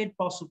already made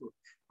possible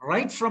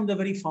right from the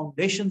very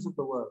foundations of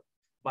the world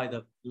by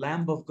the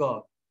Lamb of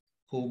God,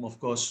 whom, of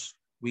course,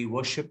 we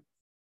worship,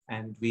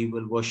 and we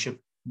will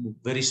worship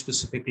very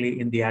specifically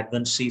in the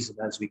Advent season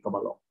as we come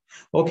along.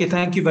 Okay,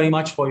 thank you very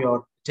much for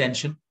your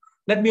attention.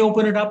 Let me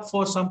open it up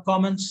for some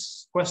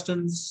comments,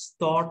 questions,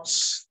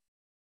 thoughts.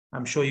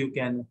 I'm sure you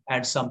can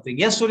add something.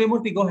 Yes,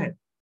 Suryamurthy, go ahead.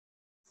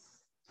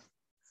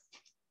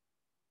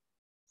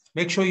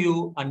 Make sure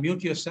you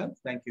unmute yourself.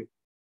 Thank you.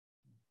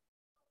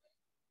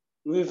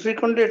 We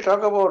frequently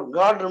talk about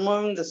God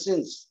removing the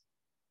sins.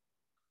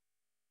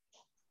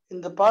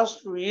 In the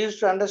past, we used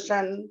to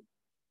understand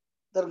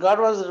that God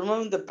was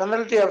removing the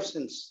penalty of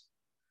sins.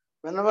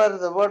 Whenever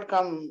the word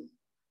comes,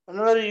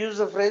 whenever you use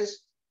the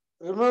phrase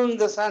removing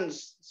the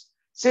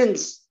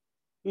sins,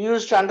 we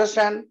used to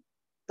understand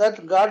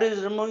that God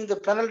is removing the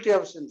penalty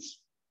of sins.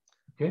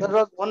 Okay. That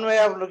was one way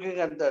of looking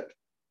at that.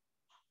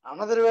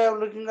 Another way of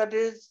looking at it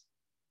is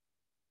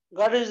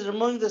God is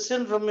removing the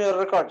sin from your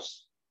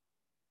records,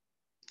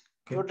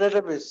 okay, your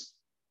database.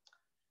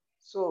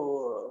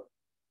 So,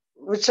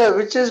 which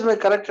is my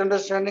correct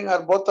understanding,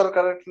 or both are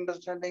correct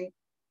understanding?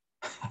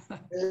 I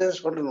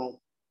just want to know.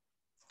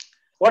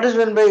 What is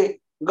meant by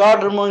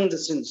God removing the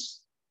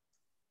sins?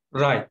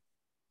 Right.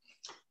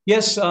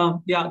 Yes.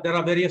 Yeah. There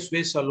are various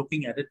ways of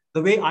looking at it.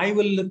 The way I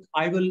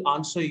will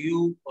answer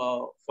you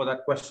for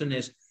that question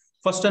is,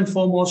 first and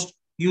foremost,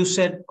 you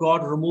said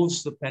God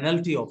removes the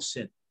penalty of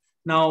sin.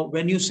 Now,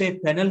 when you say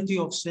penalty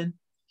of sin,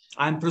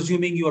 I'm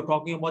presuming you are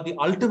talking about the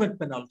ultimate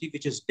penalty,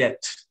 which is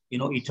death.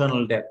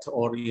 Eternal death,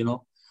 or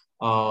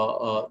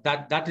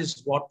that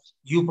is what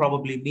you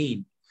probably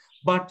mean.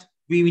 But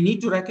we need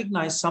to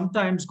recognize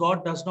sometimes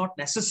God does not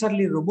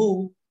necessarily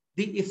remove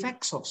the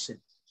effects of sin,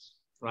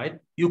 right?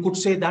 You could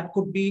say that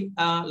could be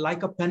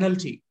like a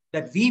penalty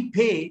that we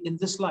pay in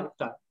this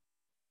lifetime.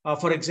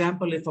 For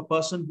example, if a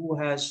person who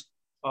has,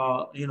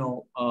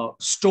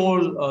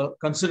 stole a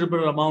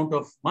considerable amount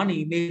of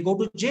money may go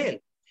to jail,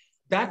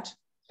 that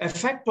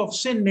effect of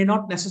sin may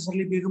not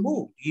necessarily be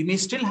removed. He may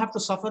still have to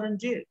suffer in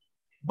jail.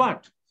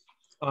 But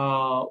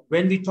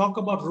when we talk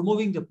about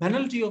removing the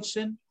penalty of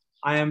sin,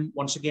 I am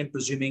once again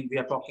presuming we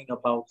are talking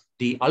about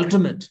the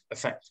ultimate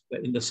effect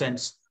in the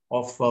sense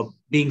of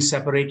being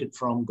separated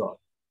from God.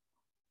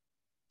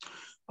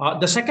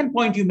 The second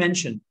point you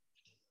mentioned,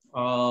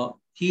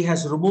 he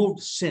has removed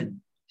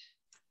sin.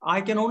 I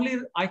can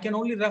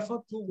only refer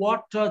to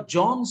what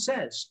John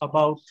says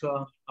about,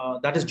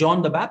 that is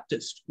John the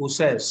Baptist, who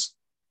says,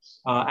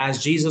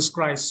 as Jesus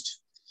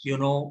Christ,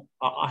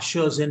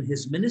 ushers in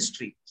his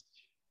ministry,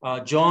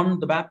 John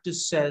the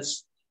Baptist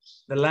says,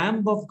 "The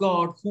Lamb of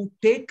God who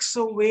takes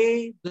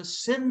away the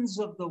sins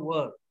of the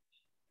world,"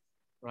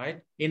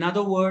 right? In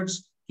other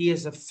words, he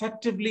has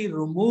effectively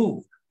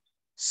removed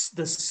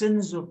the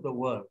sins of the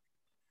world.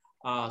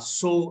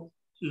 So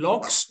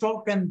lock,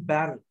 stock, and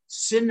barrel.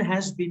 Sin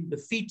has been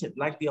defeated,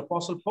 like the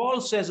Apostle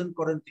Paul says in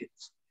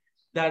Corinthians,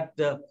 that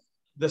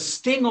the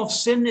sting of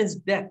sin is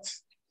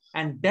death,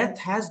 and death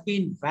has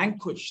been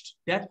vanquished.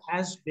 Death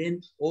has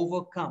been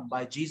overcome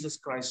by Jesus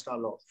Christ our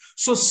Lord.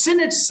 So sin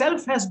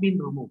itself has been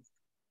removed,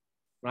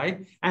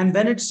 right? And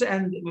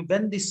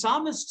when the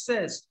psalmist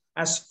says,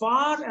 as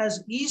far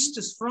as east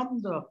is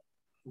from the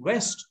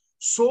west,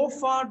 so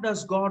far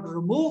does God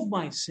remove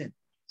my sin.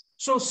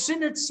 So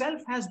sin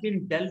itself has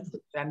been dealt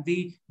with, and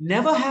we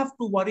never have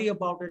to worry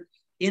about it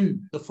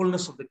in the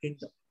fullness of the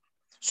kingdom.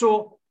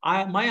 So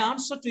my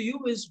answer to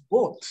you is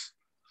both.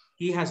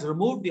 He has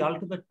removed the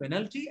ultimate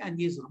penalty, and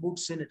he has removed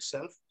sin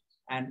itself.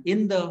 And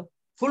in the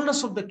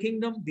fullness of the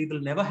kingdom, we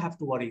will never have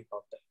to worry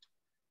about that.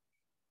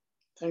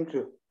 Thank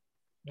you.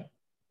 Yeah.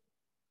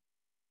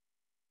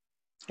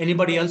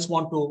 Anybody else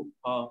want to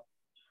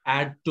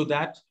add to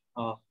that?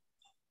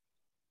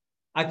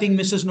 I think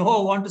Mrs.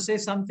 Noah want to say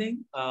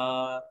something.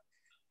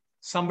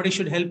 Somebody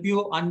should help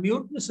you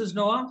unmute, Mrs.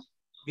 Noah.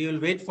 We will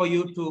wait for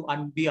you to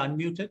be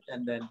unmuted,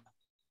 and then.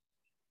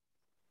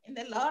 In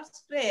the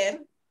Lord's Prayer,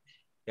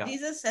 yeah.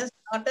 Jesus has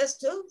taught us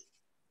to,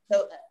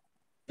 the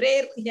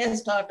prayer he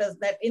has taught us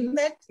that in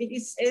that he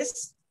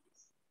says,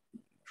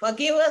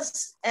 forgive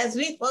us as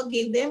we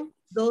forgive them,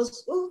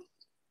 those who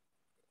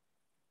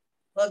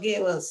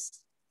forgive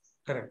us.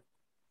 Correct.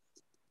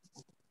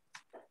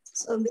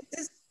 So this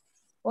is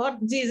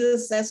what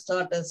Jesus has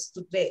taught us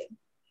to pray.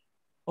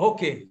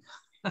 Okay.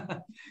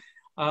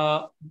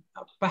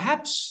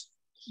 Perhaps,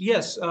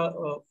 yes,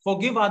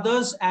 forgive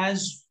others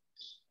as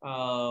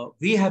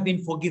we have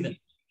been forgiven,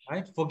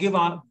 right? Forgive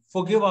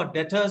our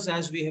debtors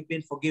as we have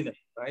been forgiven,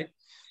 right?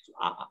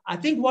 I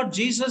think what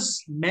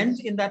Jesus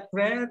meant in that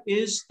prayer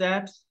is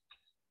that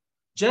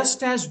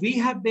just as we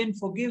have been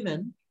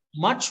forgiven,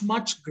 much,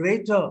 much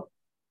greater,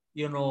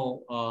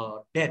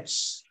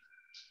 debts,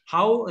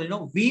 how,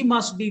 we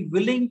must be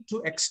willing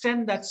to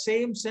extend that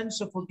same sense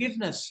of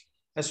forgiveness,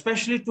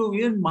 especially to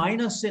even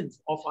minor sins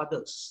of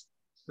others.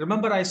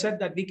 Remember, I said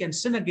that we can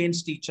sin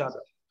against each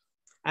other.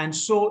 And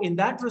so in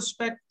that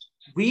respect,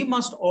 we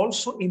must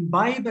also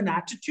imbibe an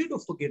attitude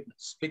of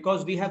forgiveness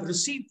because we have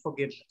received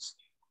forgiveness.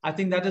 I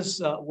think that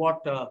is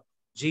what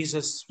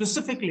Jesus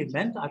specifically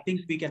meant. I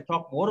think we can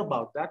talk more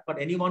about that,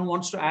 but anyone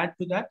wants to add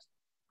to that?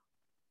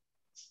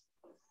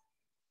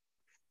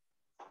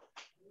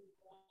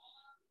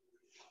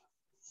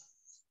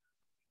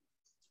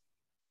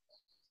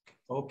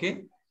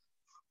 Okay.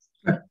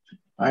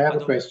 I have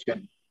a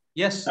question.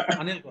 Yes,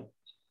 Anil.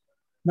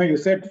 No, you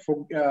said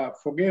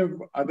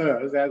forgive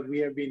others as we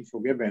have been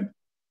forgiven.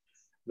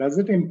 Does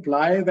it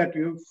imply that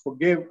you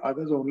forgive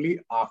others only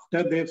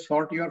after they've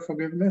sought your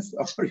forgiveness,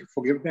 or you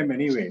forgive them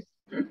anyway?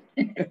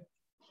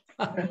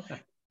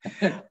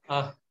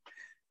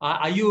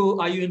 Are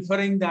you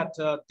inferring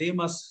that they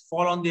must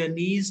fall on their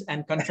knees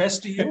and confess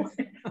to you?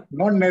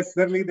 Not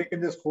necessarily. They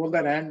can just fold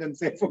their hands and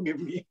say, "Forgive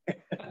me."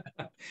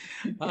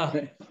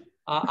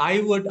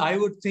 I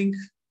would think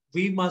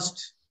we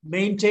must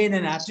maintain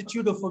an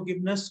attitude of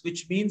forgiveness,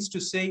 which means to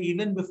say,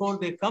 even before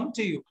they come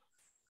to you,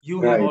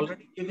 you have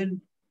already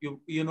given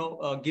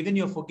given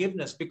your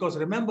forgiveness. Because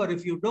remember,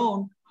 if you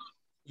don't,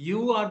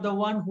 you are the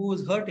one who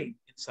is hurting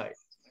inside.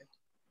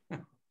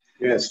 Right?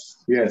 Yes.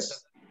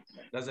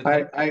 Does it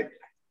help?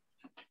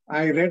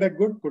 I read a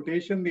good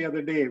quotation the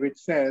other day, which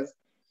says,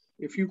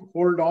 if you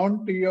hold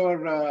on to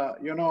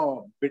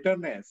your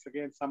bitterness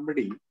against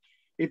somebody,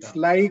 it's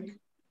like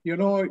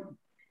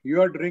you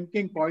are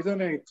drinking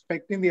poison and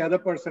expecting the other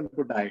person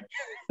to die.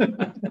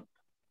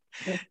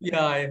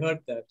 Yeah, I heard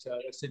that.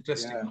 That's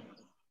interesting. Yeah.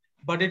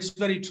 But it's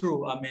very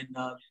true. I mean,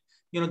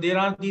 there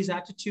are these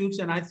attitudes,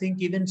 and I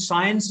think even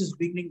science is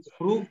beginning to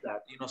prove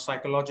that.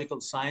 Psychological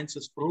science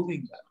is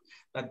proving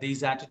that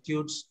these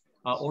attitudes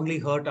only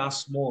hurt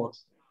us more,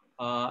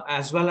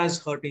 as well as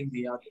hurting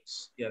the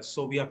others. Yes,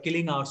 so we are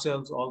killing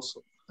ourselves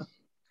also.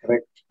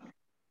 Correct.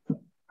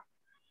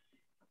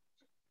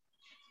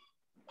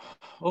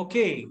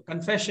 Okay,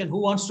 confession. Who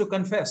wants to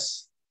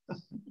confess?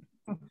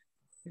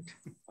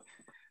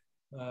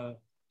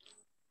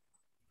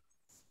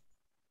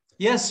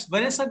 Yes,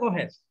 Vanessa, go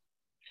ahead.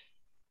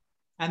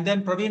 And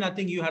then Praveen, I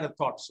think you had a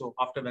thought. So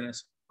after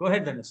Vanessa, go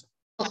ahead, Vanessa.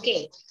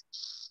 Okay.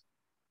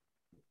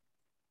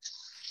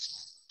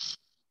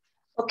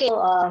 Okay.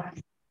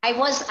 I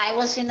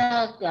was in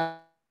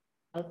a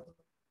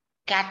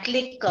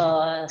Catholic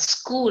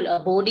school, a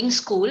boarding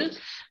school,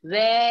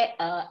 where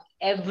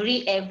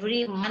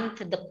every month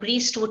the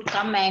priest would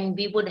come and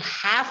we would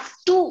have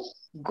to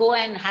go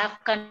and have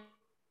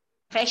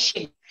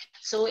confession.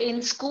 So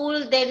in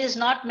school, there is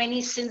not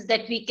many sins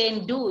that we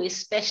can do,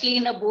 especially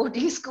in a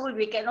boarding school,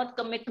 we cannot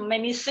commit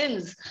many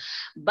sins.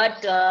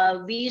 But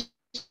we used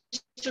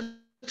to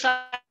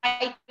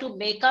try to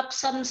make up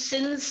some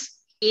sins.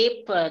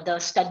 The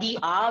study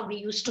hour, we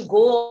used to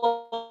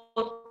go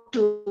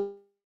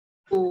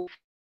to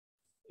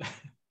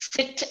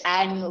sit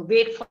and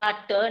wait for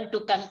our turn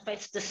to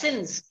confess the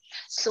sins.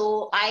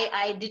 So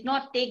I did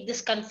not take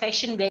this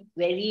confession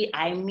very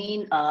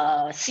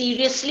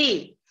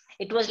seriously.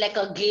 it was like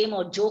a game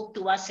or joke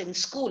to us in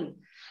school.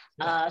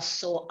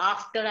 So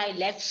after I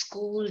left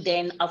school,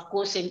 then of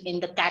course in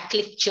the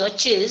Catholic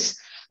churches,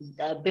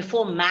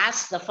 before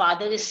mass, the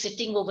father is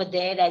sitting over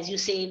there, as you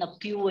say, in a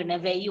pew, and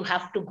where you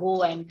have to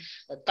go and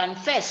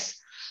confess.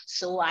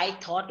 So I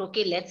thought,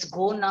 okay, let's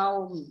go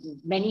now.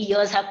 Many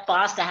years have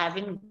passed, I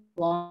haven't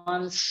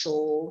gone.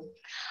 So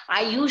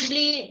I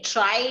usually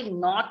try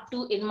not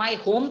to in my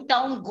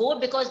hometown go,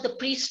 because the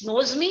priest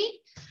knows me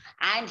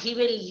and he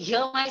will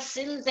hear my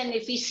sins. And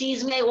if he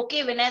sees me,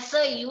 okay,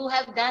 Vanessa, you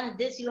have done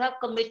this, you have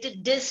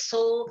committed this.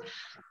 So,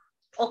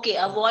 okay,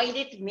 avoid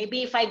it.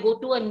 Maybe if I go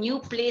to a new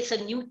place,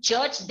 a new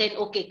church, then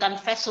okay,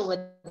 confess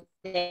over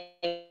there.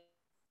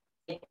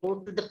 Go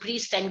to the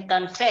priest and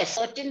confess.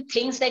 Certain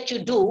things that you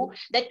do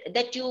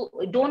that you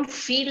don't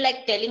feel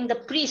like telling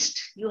the priest,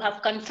 you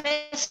have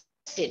confessed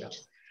it.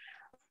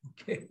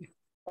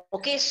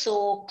 Okay,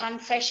 so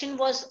confession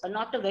was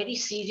not a very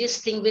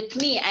serious thing with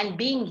me. And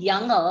being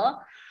younger,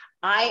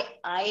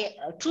 I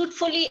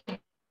truthfully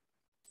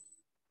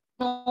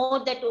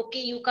know that,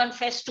 okay, you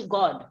confess to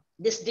God.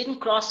 This didn't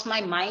cross my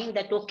mind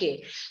that,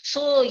 okay.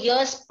 So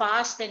years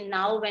passed, and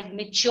now when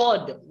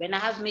I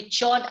have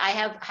matured, I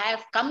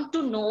have come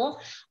to know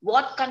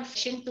what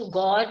confession to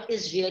God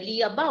is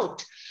really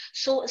about.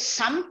 So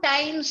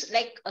sometimes,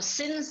 like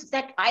sins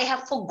that I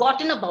have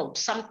forgotten about,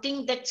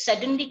 something that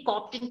suddenly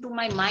popped into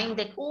my mind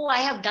that, oh, I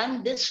have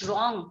done this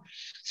wrong.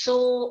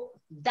 So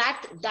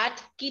that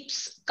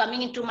keeps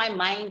coming into my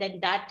mind,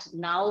 and that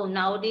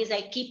nowadays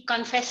I keep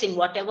confessing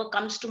whatever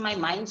comes to my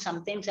mind.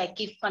 Sometimes I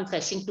keep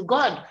confessing to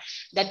God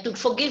that to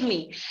forgive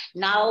me.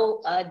 Now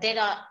there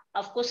are,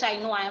 of course, I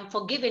know I am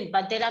forgiven,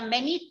 but there are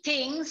many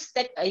things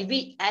that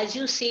we, as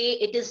you say,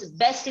 it is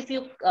best if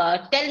you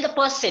tell the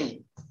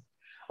person.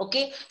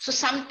 Okay, so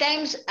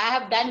sometimes I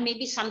have done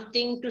maybe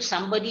something to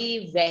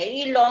somebody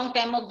very long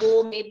time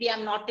ago. Maybe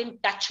I'm not in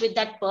touch with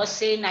that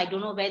person. I don't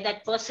know where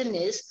that person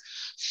is.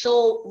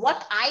 So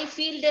what I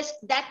feel is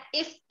that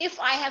if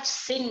I have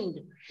sinned,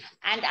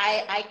 and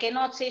I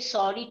cannot say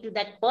sorry to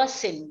that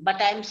person,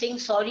 but I'm saying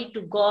sorry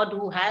to God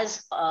who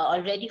has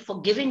already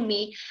forgiven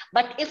me.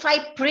 But if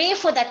I pray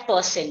for that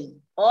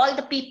person, all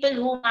the people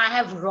whom I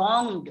have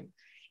wronged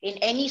in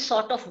any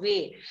sort of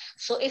way,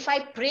 so if I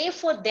pray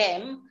for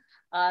them,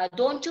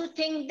 don't you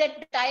think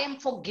that I am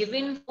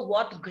forgiven for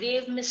what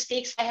grave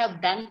mistakes I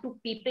have done to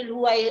people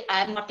who I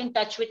am not in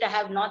touch with, I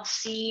have not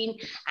seen,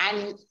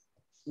 and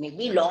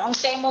maybe long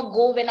time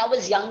ago when I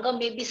was younger,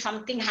 maybe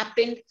something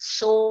happened.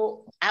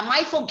 So am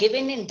I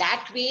forgiven in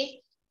that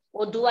way?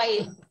 Or do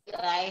I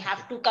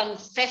have to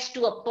confess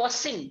to a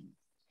person?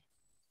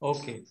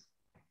 Okay.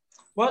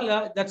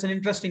 Well, that's an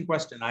interesting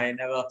question. I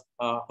never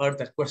heard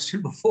that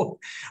question before.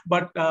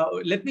 But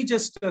let me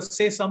just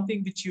say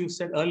something which you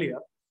said earlier,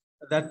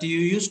 that you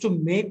used to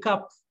make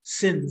up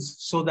sins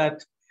so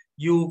that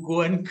you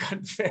go and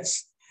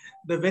confess.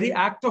 The very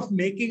act of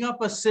making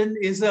up a sin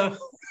is a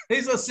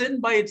sin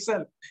by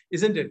itself,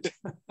 isn't it?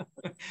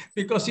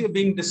 Because you're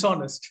being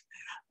dishonest.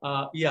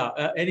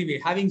 Anyway,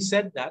 having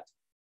said that,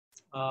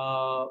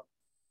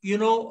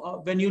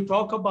 when you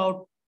talk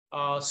about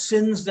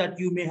sins that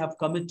you may have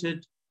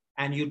committed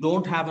and you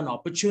don't have an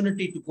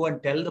opportunity to go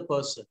and tell the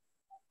person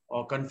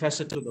or confess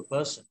it to the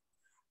person,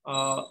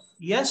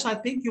 yes, I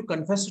think you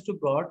confess it to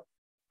God.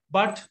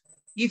 But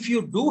if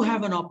you do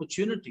have an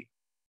opportunity,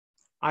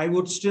 I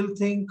would still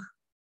think,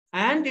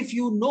 and if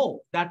you know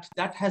that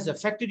that has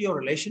affected your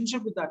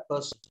relationship with that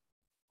person,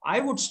 I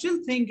would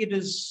still think it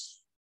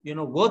is,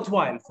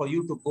 worthwhile for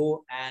you to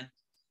go and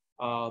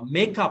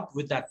make up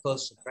with that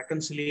person.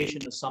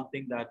 Reconciliation is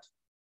something that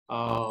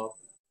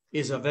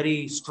is a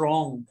very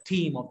strong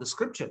theme of the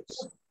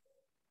scriptures.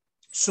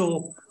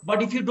 So,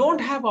 but if you don't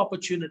have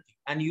opportunity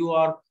and you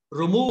are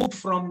removed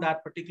from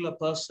that particular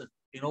person,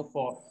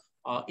 for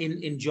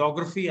in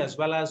geography as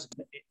well as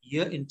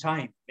in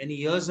time, many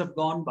years have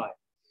gone by.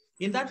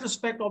 In that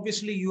respect,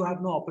 obviously, you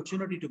have no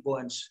opportunity to go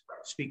and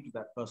speak to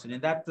that person.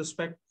 In that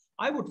respect,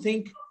 I would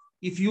think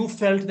if you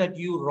felt that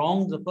you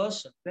wronged the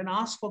person, then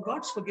ask for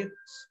God's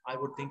forgiveness. I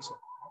would think so.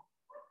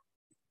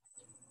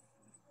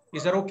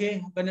 Is that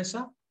okay,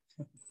 Vanessa?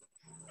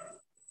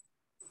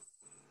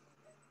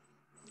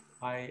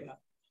 Right?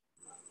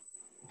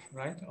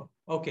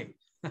 Okay.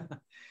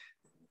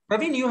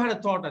 Praveen, you had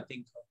a thought, I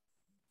think.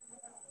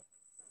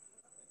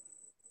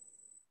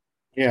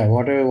 Yeah,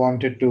 what I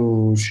wanted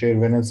to share,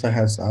 Vanessa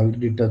has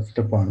already touched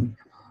upon.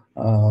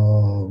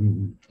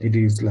 It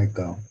is like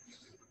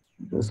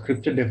the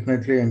scripture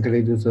definitely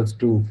encourages us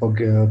to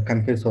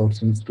confess our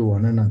sins to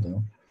one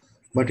another.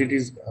 But it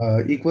is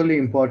equally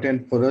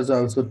important for us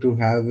also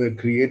to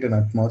create an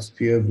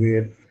atmosphere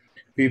where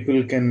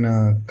people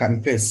can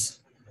confess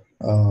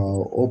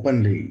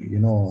openly.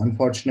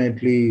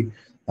 Unfortunately,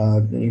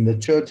 in the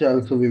church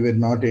also we were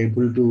not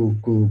able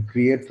to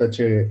create such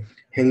a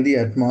healthy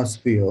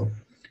atmosphere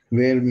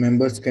where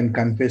members can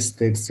confess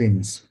their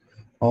sins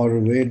or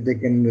where they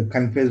can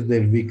confess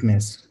their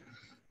weakness.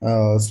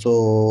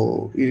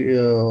 So,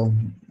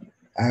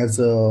 as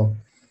a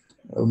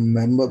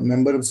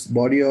members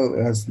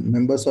as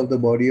members of the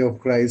body of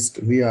Christ,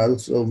 we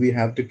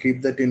have to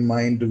keep that in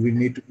mind. We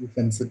need to be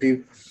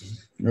sensitive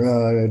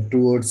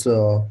towards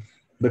the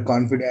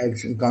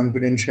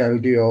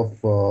confidentiality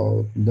of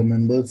the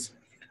members,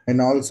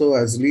 and also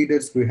as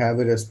leaders we have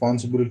a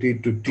responsibility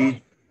to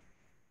teach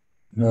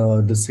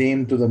the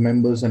same to the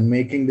members and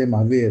making them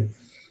aware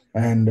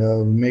and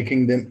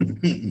making them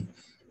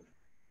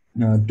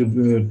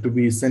to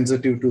be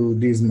sensitive to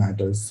these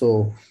matters.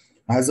 So,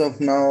 as of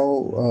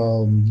now,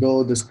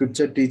 though the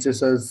scripture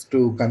teaches us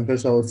to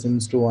confess our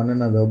sins to one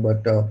another,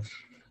 but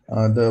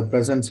the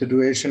present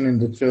situation in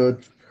the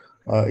church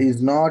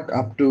is not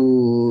up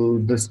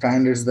to the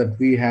standards that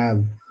we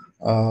have,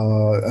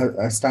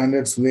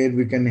 standards where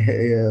we can.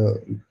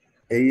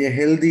 A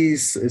healthy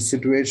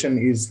situation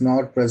is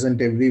not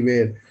present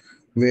everywhere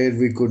where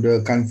we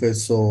could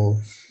confess. So,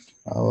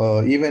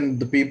 even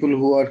the people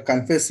who are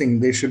confessing,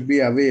 they should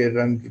be aware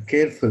and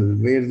careful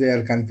where they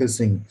are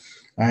confessing,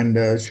 and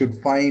should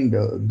find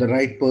the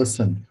right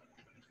person.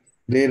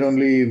 There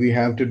only we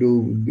have to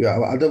do,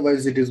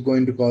 otherwise it is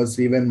going to cause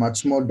even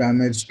much more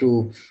damage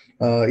to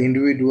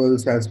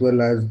individuals as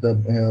well as the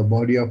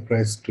body of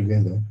Christ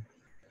together.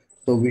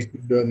 So we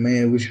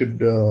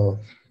should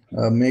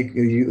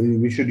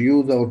we should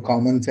use our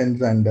common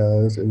sense, and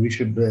we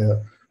should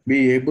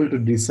be able to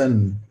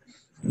discern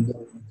the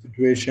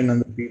situation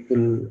and the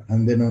people,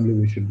 and then only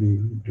we should be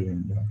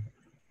doing that.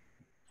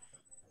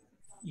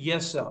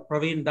 Yes,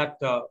 Praveen, that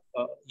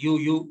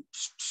you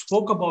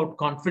spoke about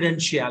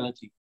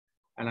confidentiality,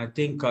 and I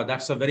think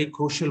that's a very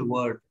crucial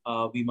word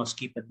we must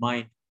keep in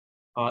mind.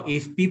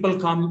 If people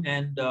come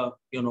and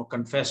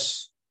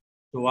confess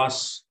to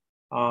us,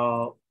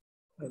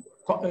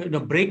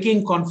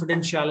 breaking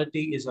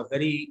confidentiality is a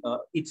very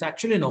it's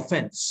actually an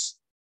offense,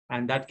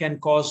 and that can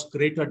cause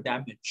greater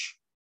damage.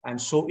 And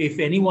so if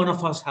any one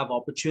of us have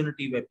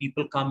opportunity where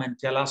people come and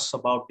tell us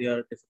about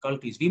their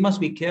difficulties, we must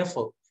be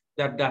careful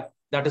that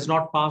is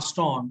not passed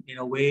on in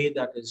a way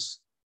that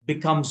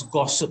becomes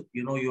gossip.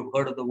 You've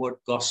heard of the word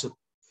gossip.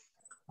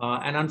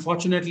 And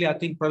unfortunately, I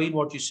think, Praveen,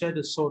 what you said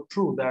is so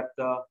true, that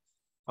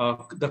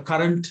the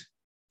current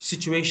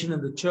situation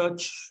in the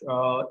church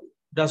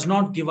does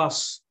not give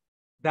us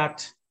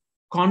that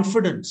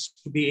confidence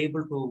to be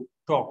able to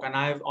talk. And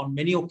I've, on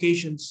many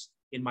occasions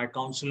in my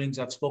counselings,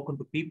 I've spoken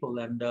to people,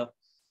 and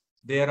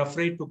they are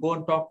afraid to go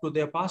and talk to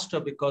their pastor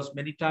because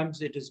many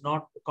times it is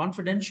not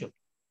confidential,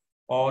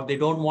 or they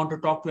don't want to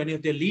talk to any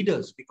of their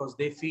leaders because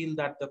they feel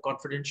that the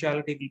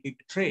confidentiality will be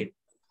betrayed.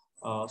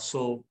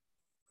 So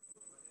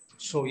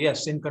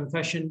yes, in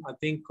confession, I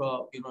think,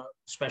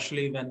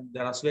 especially when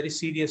there are very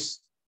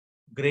serious,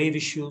 grave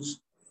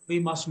issues, we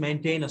must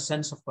maintain a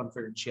sense of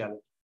confidentiality.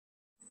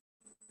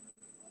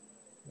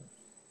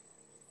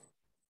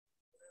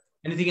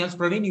 Anything else,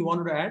 Praveen, you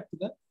wanted to add to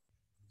that?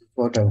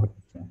 Whatever.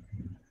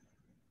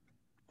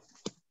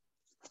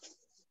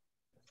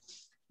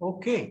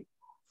 Okay.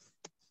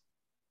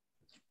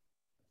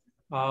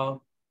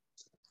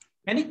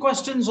 Any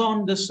questions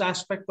on this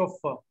aspect of,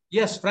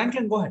 yes,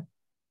 Franklin, go ahead.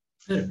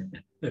 Sir,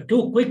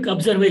 two quick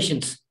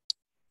observations.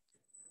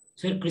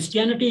 Sir,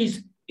 Christianity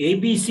is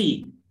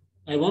ABC.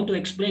 I want to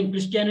explain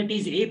Christianity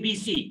is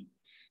ABC.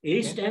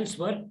 A stands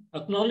for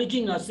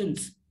acknowledging our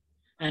sins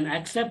and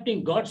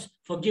accepting God's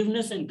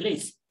forgiveness and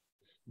grace.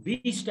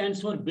 B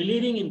stands for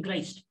believing in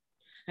Christ.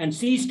 And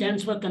C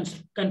stands for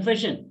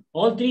confession.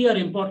 All three are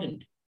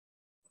important.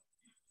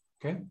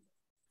 Okay.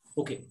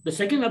 The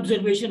second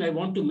observation I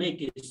want to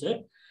make is,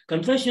 sir,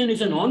 confession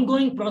is an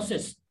ongoing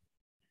process.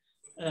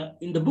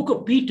 In the book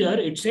of Peter,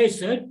 it says,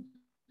 sir,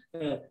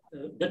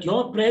 that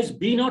your prayers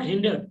be not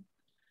hindered.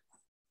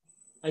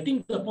 I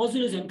think the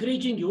apostle is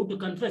encouraging you to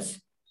confess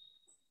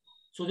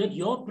so that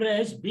your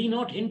prayers be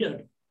not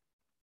hindered.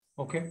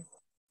 Okay.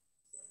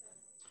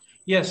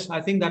 Yes,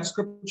 I think that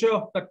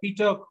scripture that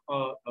Peter,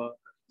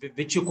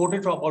 which you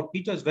quoted about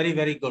Peter, is very,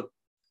 very good.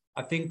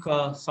 I think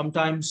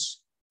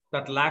sometimes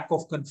that lack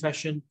of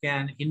confession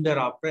can hinder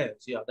our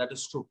prayers. Yeah, that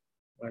is true.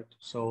 Right.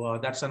 So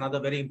that's another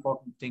very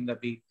important thing that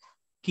we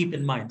keep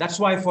in mind. That's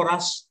why for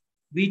us,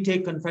 we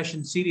take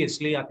confession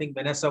seriously. I think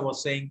Vanessa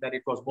was saying that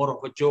it was more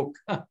of a joke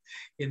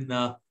in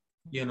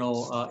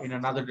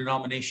another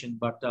denomination,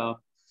 but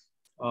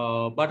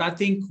I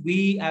think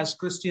we as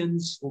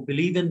Christians who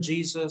believe in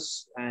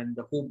Jesus and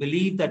who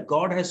believe that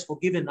God has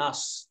forgiven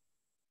us,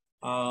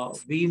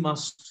 we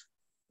must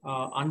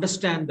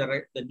understand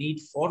the need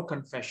for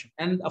confession.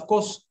 And of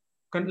course,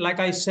 like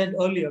I said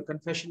earlier,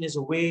 confession is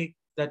a way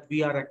that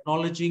we are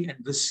acknowledging and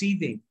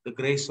receiving the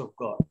grace of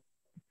God.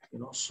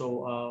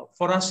 So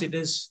for us, it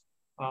is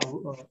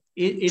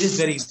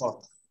very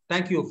important.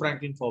 Thank you,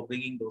 Franklin, for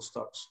bringing those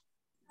thoughts.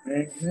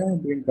 I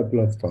bring a couple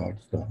of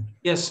thoughts.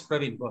 Yes,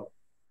 Praveen, go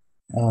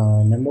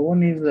ahead. Number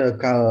one is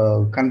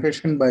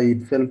confession by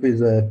itself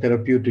is a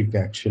therapeutic,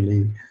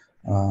 actually,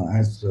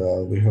 as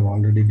we have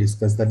already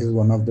discussed. That is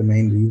one of the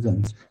main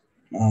reasons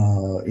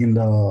in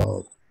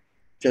the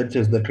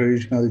churches, the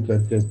traditional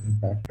churches, in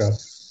fact,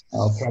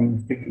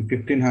 from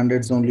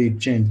 1500s only it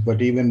changed,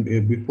 but even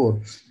before,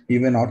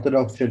 even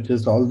Orthodox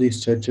churches, all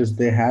these churches,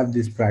 they have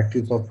this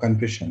practice of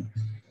confession.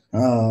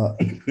 Uh,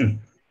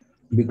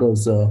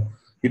 because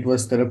it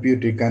was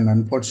therapeutic, and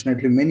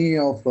unfortunately many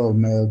of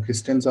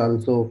Christians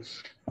also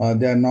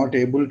they are not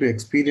able to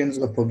experience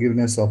the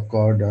forgiveness of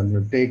God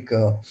and take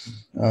the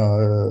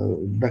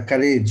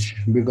courage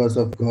because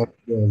of God's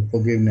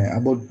forgiveness,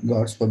 about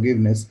God's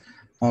forgiveness,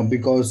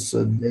 because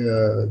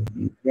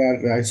they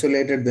are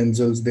isolated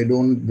themselves. They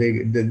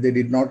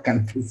did not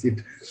confess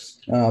it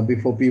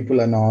before people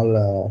and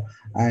all,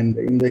 and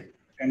in the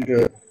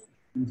and,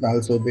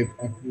 also they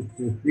practice,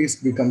 the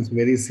priest becomes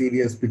very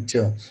serious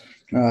picture,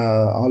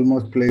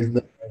 almost plays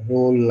the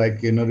role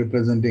like,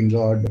 representing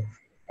God.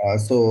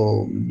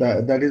 So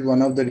that is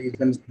one of the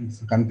reasons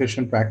this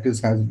confession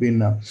practice has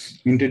been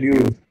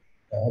introduced in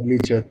the early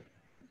church.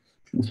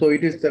 So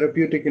it is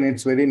therapeutic in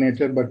its very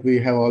nature, but we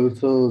have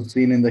also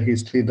seen in the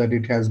history that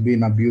it has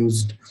been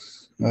abused,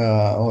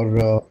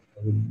 or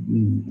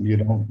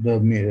the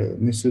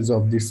misuse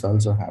of this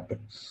also happen.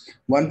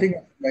 One thing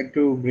I'd like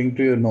to bring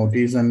to your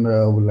notice, and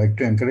would like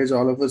to encourage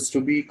all of us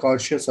to be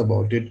cautious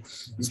about it,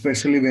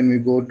 especially when we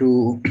go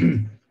to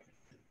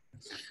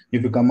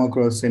if you come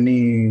across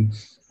any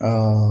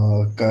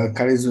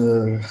hyper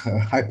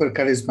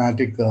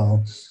charismatic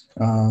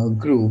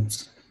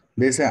groups,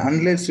 they say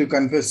unless you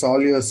confess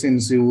all your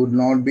sins, you will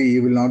not be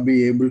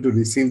able to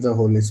receive the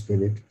Holy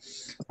Spirit.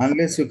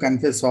 Unless you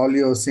confess all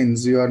your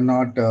sins, you are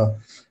not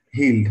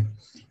healed.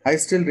 I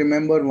still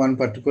remember one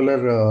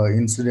particular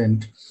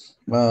incident.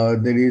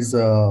 There is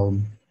a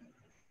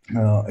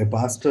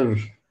pastor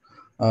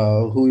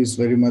who is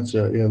very much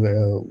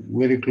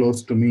very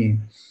close to me.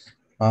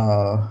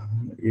 Uh,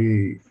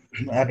 he,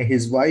 and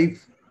his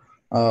wife,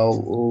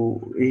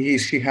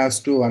 she has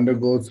to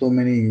undergo so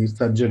many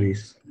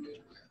surgeries.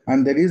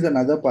 And there is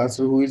another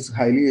pastor who is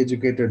highly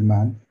educated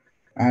man,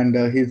 and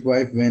his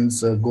wife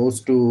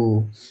goes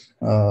to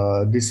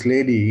this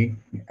lady,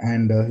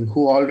 and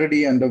who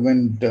already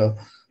underwent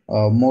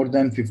more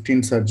than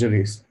 15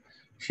 surgeries.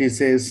 She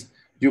says,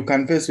 "You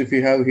confess if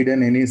you have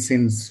hidden any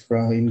sins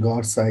from in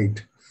God's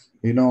sight,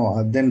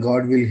 then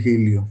God will heal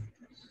you."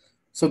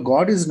 So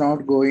God is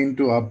not going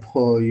to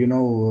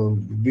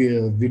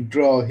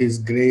withdraw His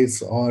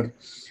grace, or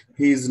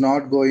He is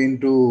not going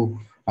to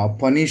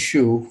punish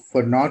you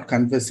for not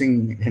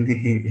confessing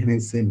any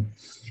sin.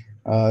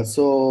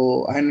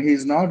 And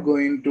He's not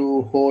going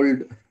to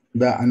hold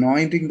the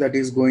anointing that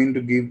is going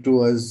to give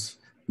to us,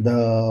 the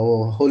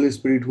Holy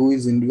Spirit who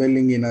is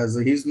indwelling in us.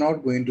 He's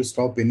not going to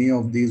stop any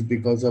of these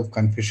because of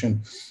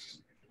confession.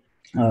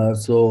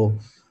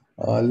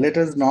 Let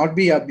us not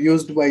be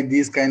abused by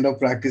these kind of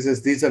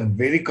practices. These are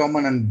very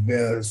common,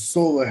 and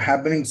so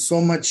happening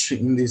so much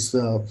in this,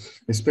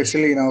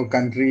 especially in our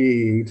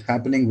country. It's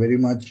happening very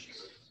much,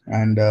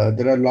 and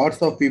there are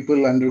lots of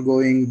people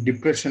undergoing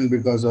depression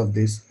because of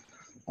this.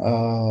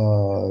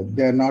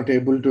 They are not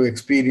able to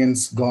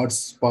experience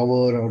God's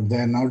power, or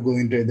they are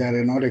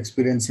not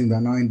experiencing the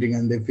anointing,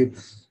 and they feel,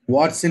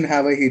 what sin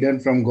have I hidden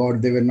from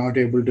God? They were not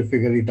able to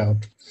figure it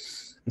out.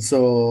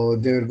 So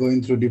they were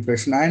going through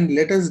depression. And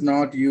let us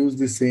not use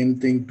the same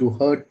thing to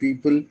hurt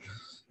people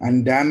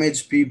and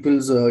damage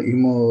people's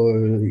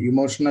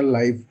emotional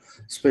life,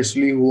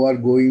 especially who are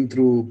going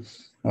through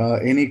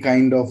any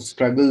kind of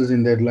struggles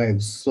in their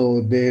lives.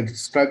 So their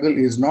struggle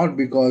is not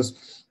because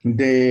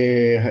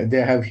they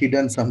have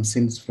hidden some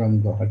sins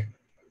from God.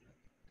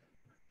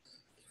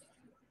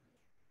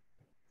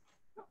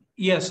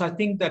 Yes, I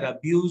think that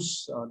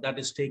abuse that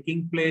is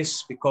taking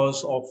place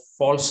because of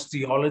false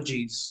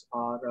theologies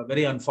are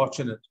very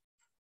unfortunate,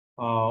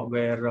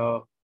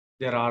 where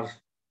there are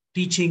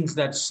teachings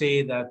that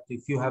say that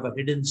if you have a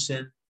hidden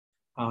sin,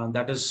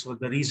 that is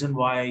the reason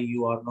why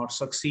you are not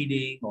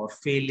succeeding or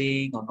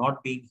failing or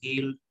not being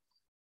healed.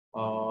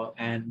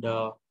 And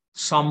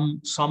some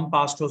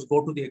pastors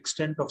go to the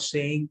extent of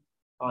saying,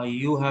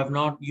 you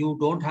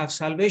don't have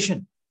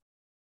salvation,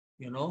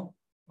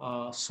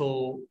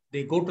 so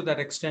they go to that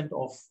extent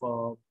of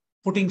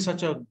putting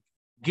such a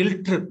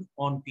guilt trip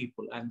on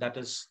people, and that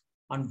is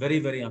very,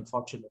 very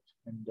unfortunate.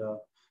 And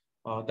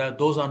that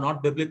those are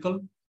not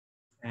biblical.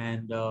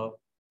 And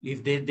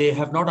if they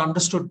have not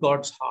understood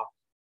God's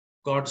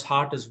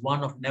heart is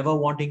one of never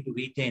wanting to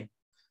retain,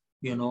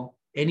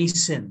 any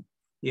sin.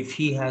 If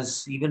He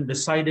has even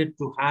decided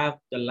to have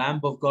the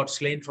Lamb of God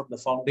slain from the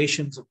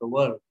foundations of the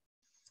world,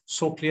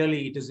 so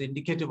clearly it is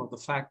indicative of the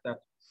fact that,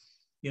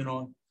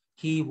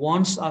 He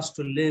wants us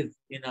to live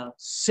in a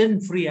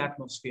sin-free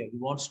atmosphere. He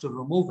wants to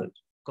remove it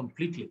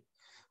completely.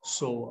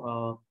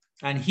 So,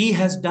 and He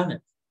has done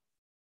it.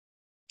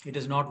 It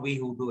is not we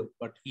who do it,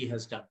 but He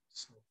has done it.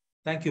 So,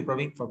 thank you,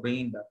 Praveen, for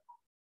bringing that.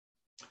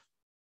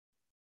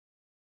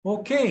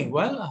 Okay,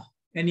 well,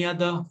 any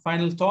other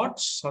final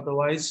thoughts?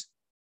 Otherwise,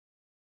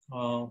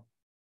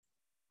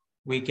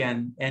 we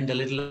can end a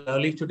little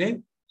early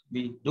today.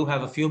 We do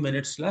have a few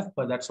minutes left,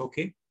 but that's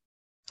okay.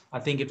 I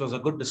think it was a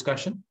good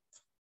discussion.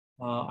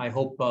 I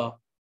hope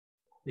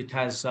it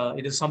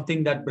is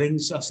something that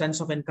brings a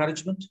sense of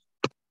encouragement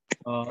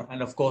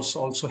and of course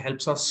also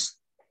helps us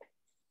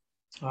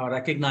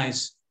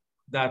recognize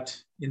that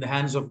in the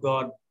hands of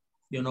God,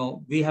 we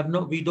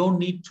don't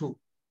need to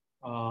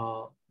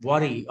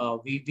worry.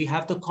 We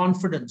have the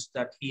confidence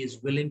that He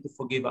is willing to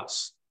forgive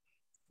us.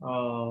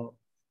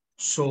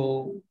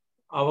 So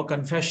our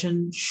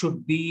confession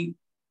should be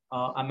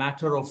a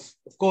matter of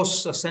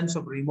course, a sense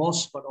of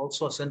remorse, but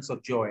also a sense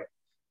of joy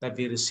that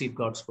we receive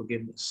God's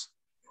forgiveness.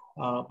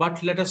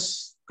 But let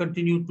us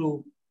continue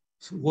to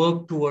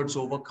work towards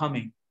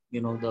overcoming,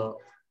 the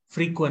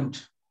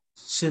frequent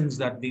sins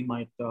that we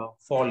might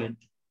fall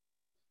into.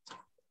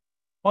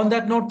 On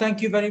that note,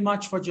 thank you very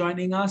much for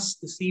joining us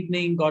this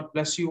evening. God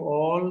bless you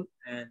all.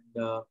 And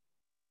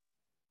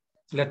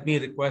let me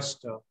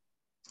request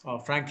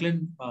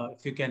Franklin,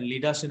 if you can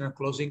lead us in a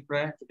closing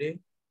prayer today.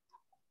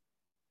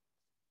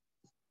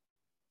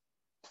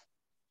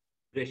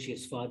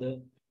 Gracious Father,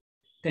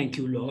 thank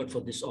you, Lord,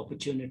 for this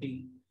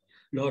opportunity.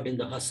 Lord, in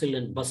the hustle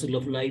and bustle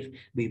of life,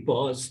 we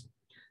pause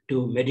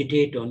to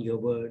meditate on your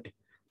word.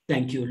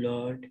 Thank you,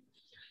 Lord,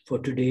 for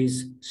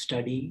today's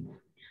study.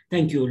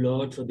 Thank you,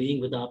 Lord, for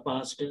being with our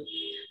pastor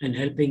and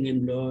helping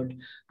him, Lord,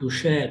 to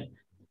share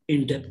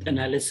in-depth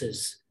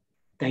analysis.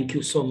 Thank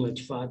you so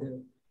much, Father.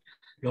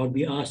 Lord,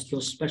 we ask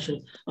your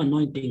special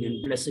anointing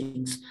and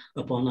blessings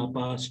upon our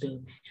pastor,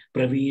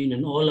 Praveen,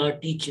 and all our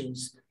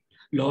teachers.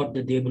 Lord,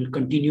 that they will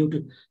continue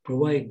to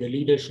provide the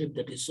leadership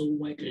that is so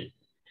vital.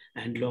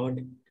 And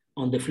Lord,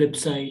 on the flip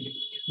side,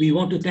 we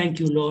want to thank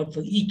you, Lord,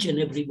 for each and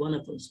every one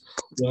of us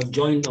who have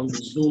joined on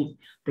this Zoom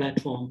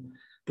platform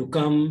to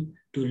come,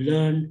 to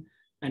learn,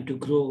 and to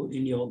grow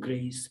in your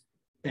grace.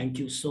 Thank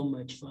you so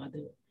much,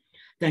 Father.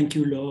 Thank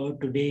you, Lord.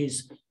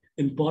 Today's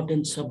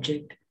important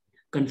subject,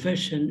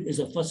 confession, is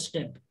a first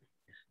step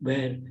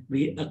where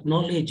we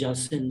acknowledge our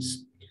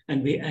sins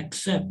and we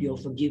accept your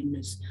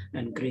forgiveness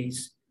and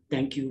grace.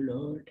 Thank you,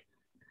 Lord.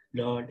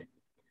 Lord,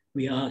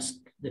 we ask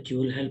that you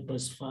will help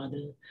us,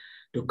 Father,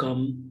 to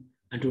come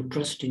and to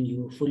trust in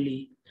you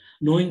fully,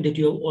 knowing that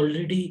you have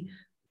already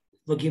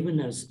forgiven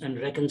us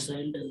and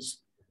reconciled us.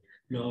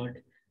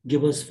 Lord,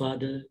 give us,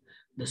 Father,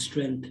 the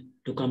strength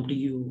to come to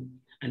you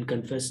and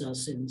confess our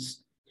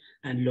sins.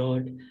 And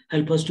Lord,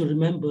 help us to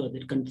remember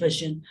that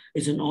confession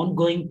is an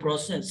ongoing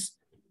process.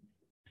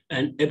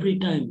 And every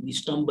time we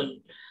stumble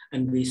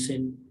and we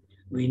sin,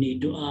 we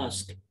need to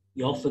ask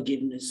your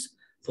forgiveness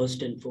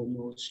first and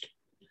foremost.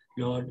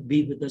 Lord,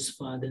 be with us,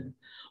 Father.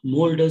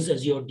 Mold us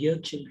as your dear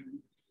children.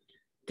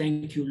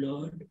 Thank you,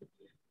 Lord.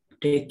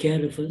 Take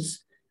care of us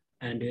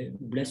and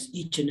bless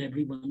each and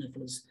every one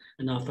of us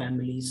and our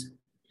families.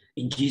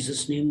 In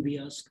Jesus' name we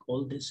ask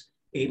all this.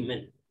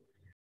 Amen.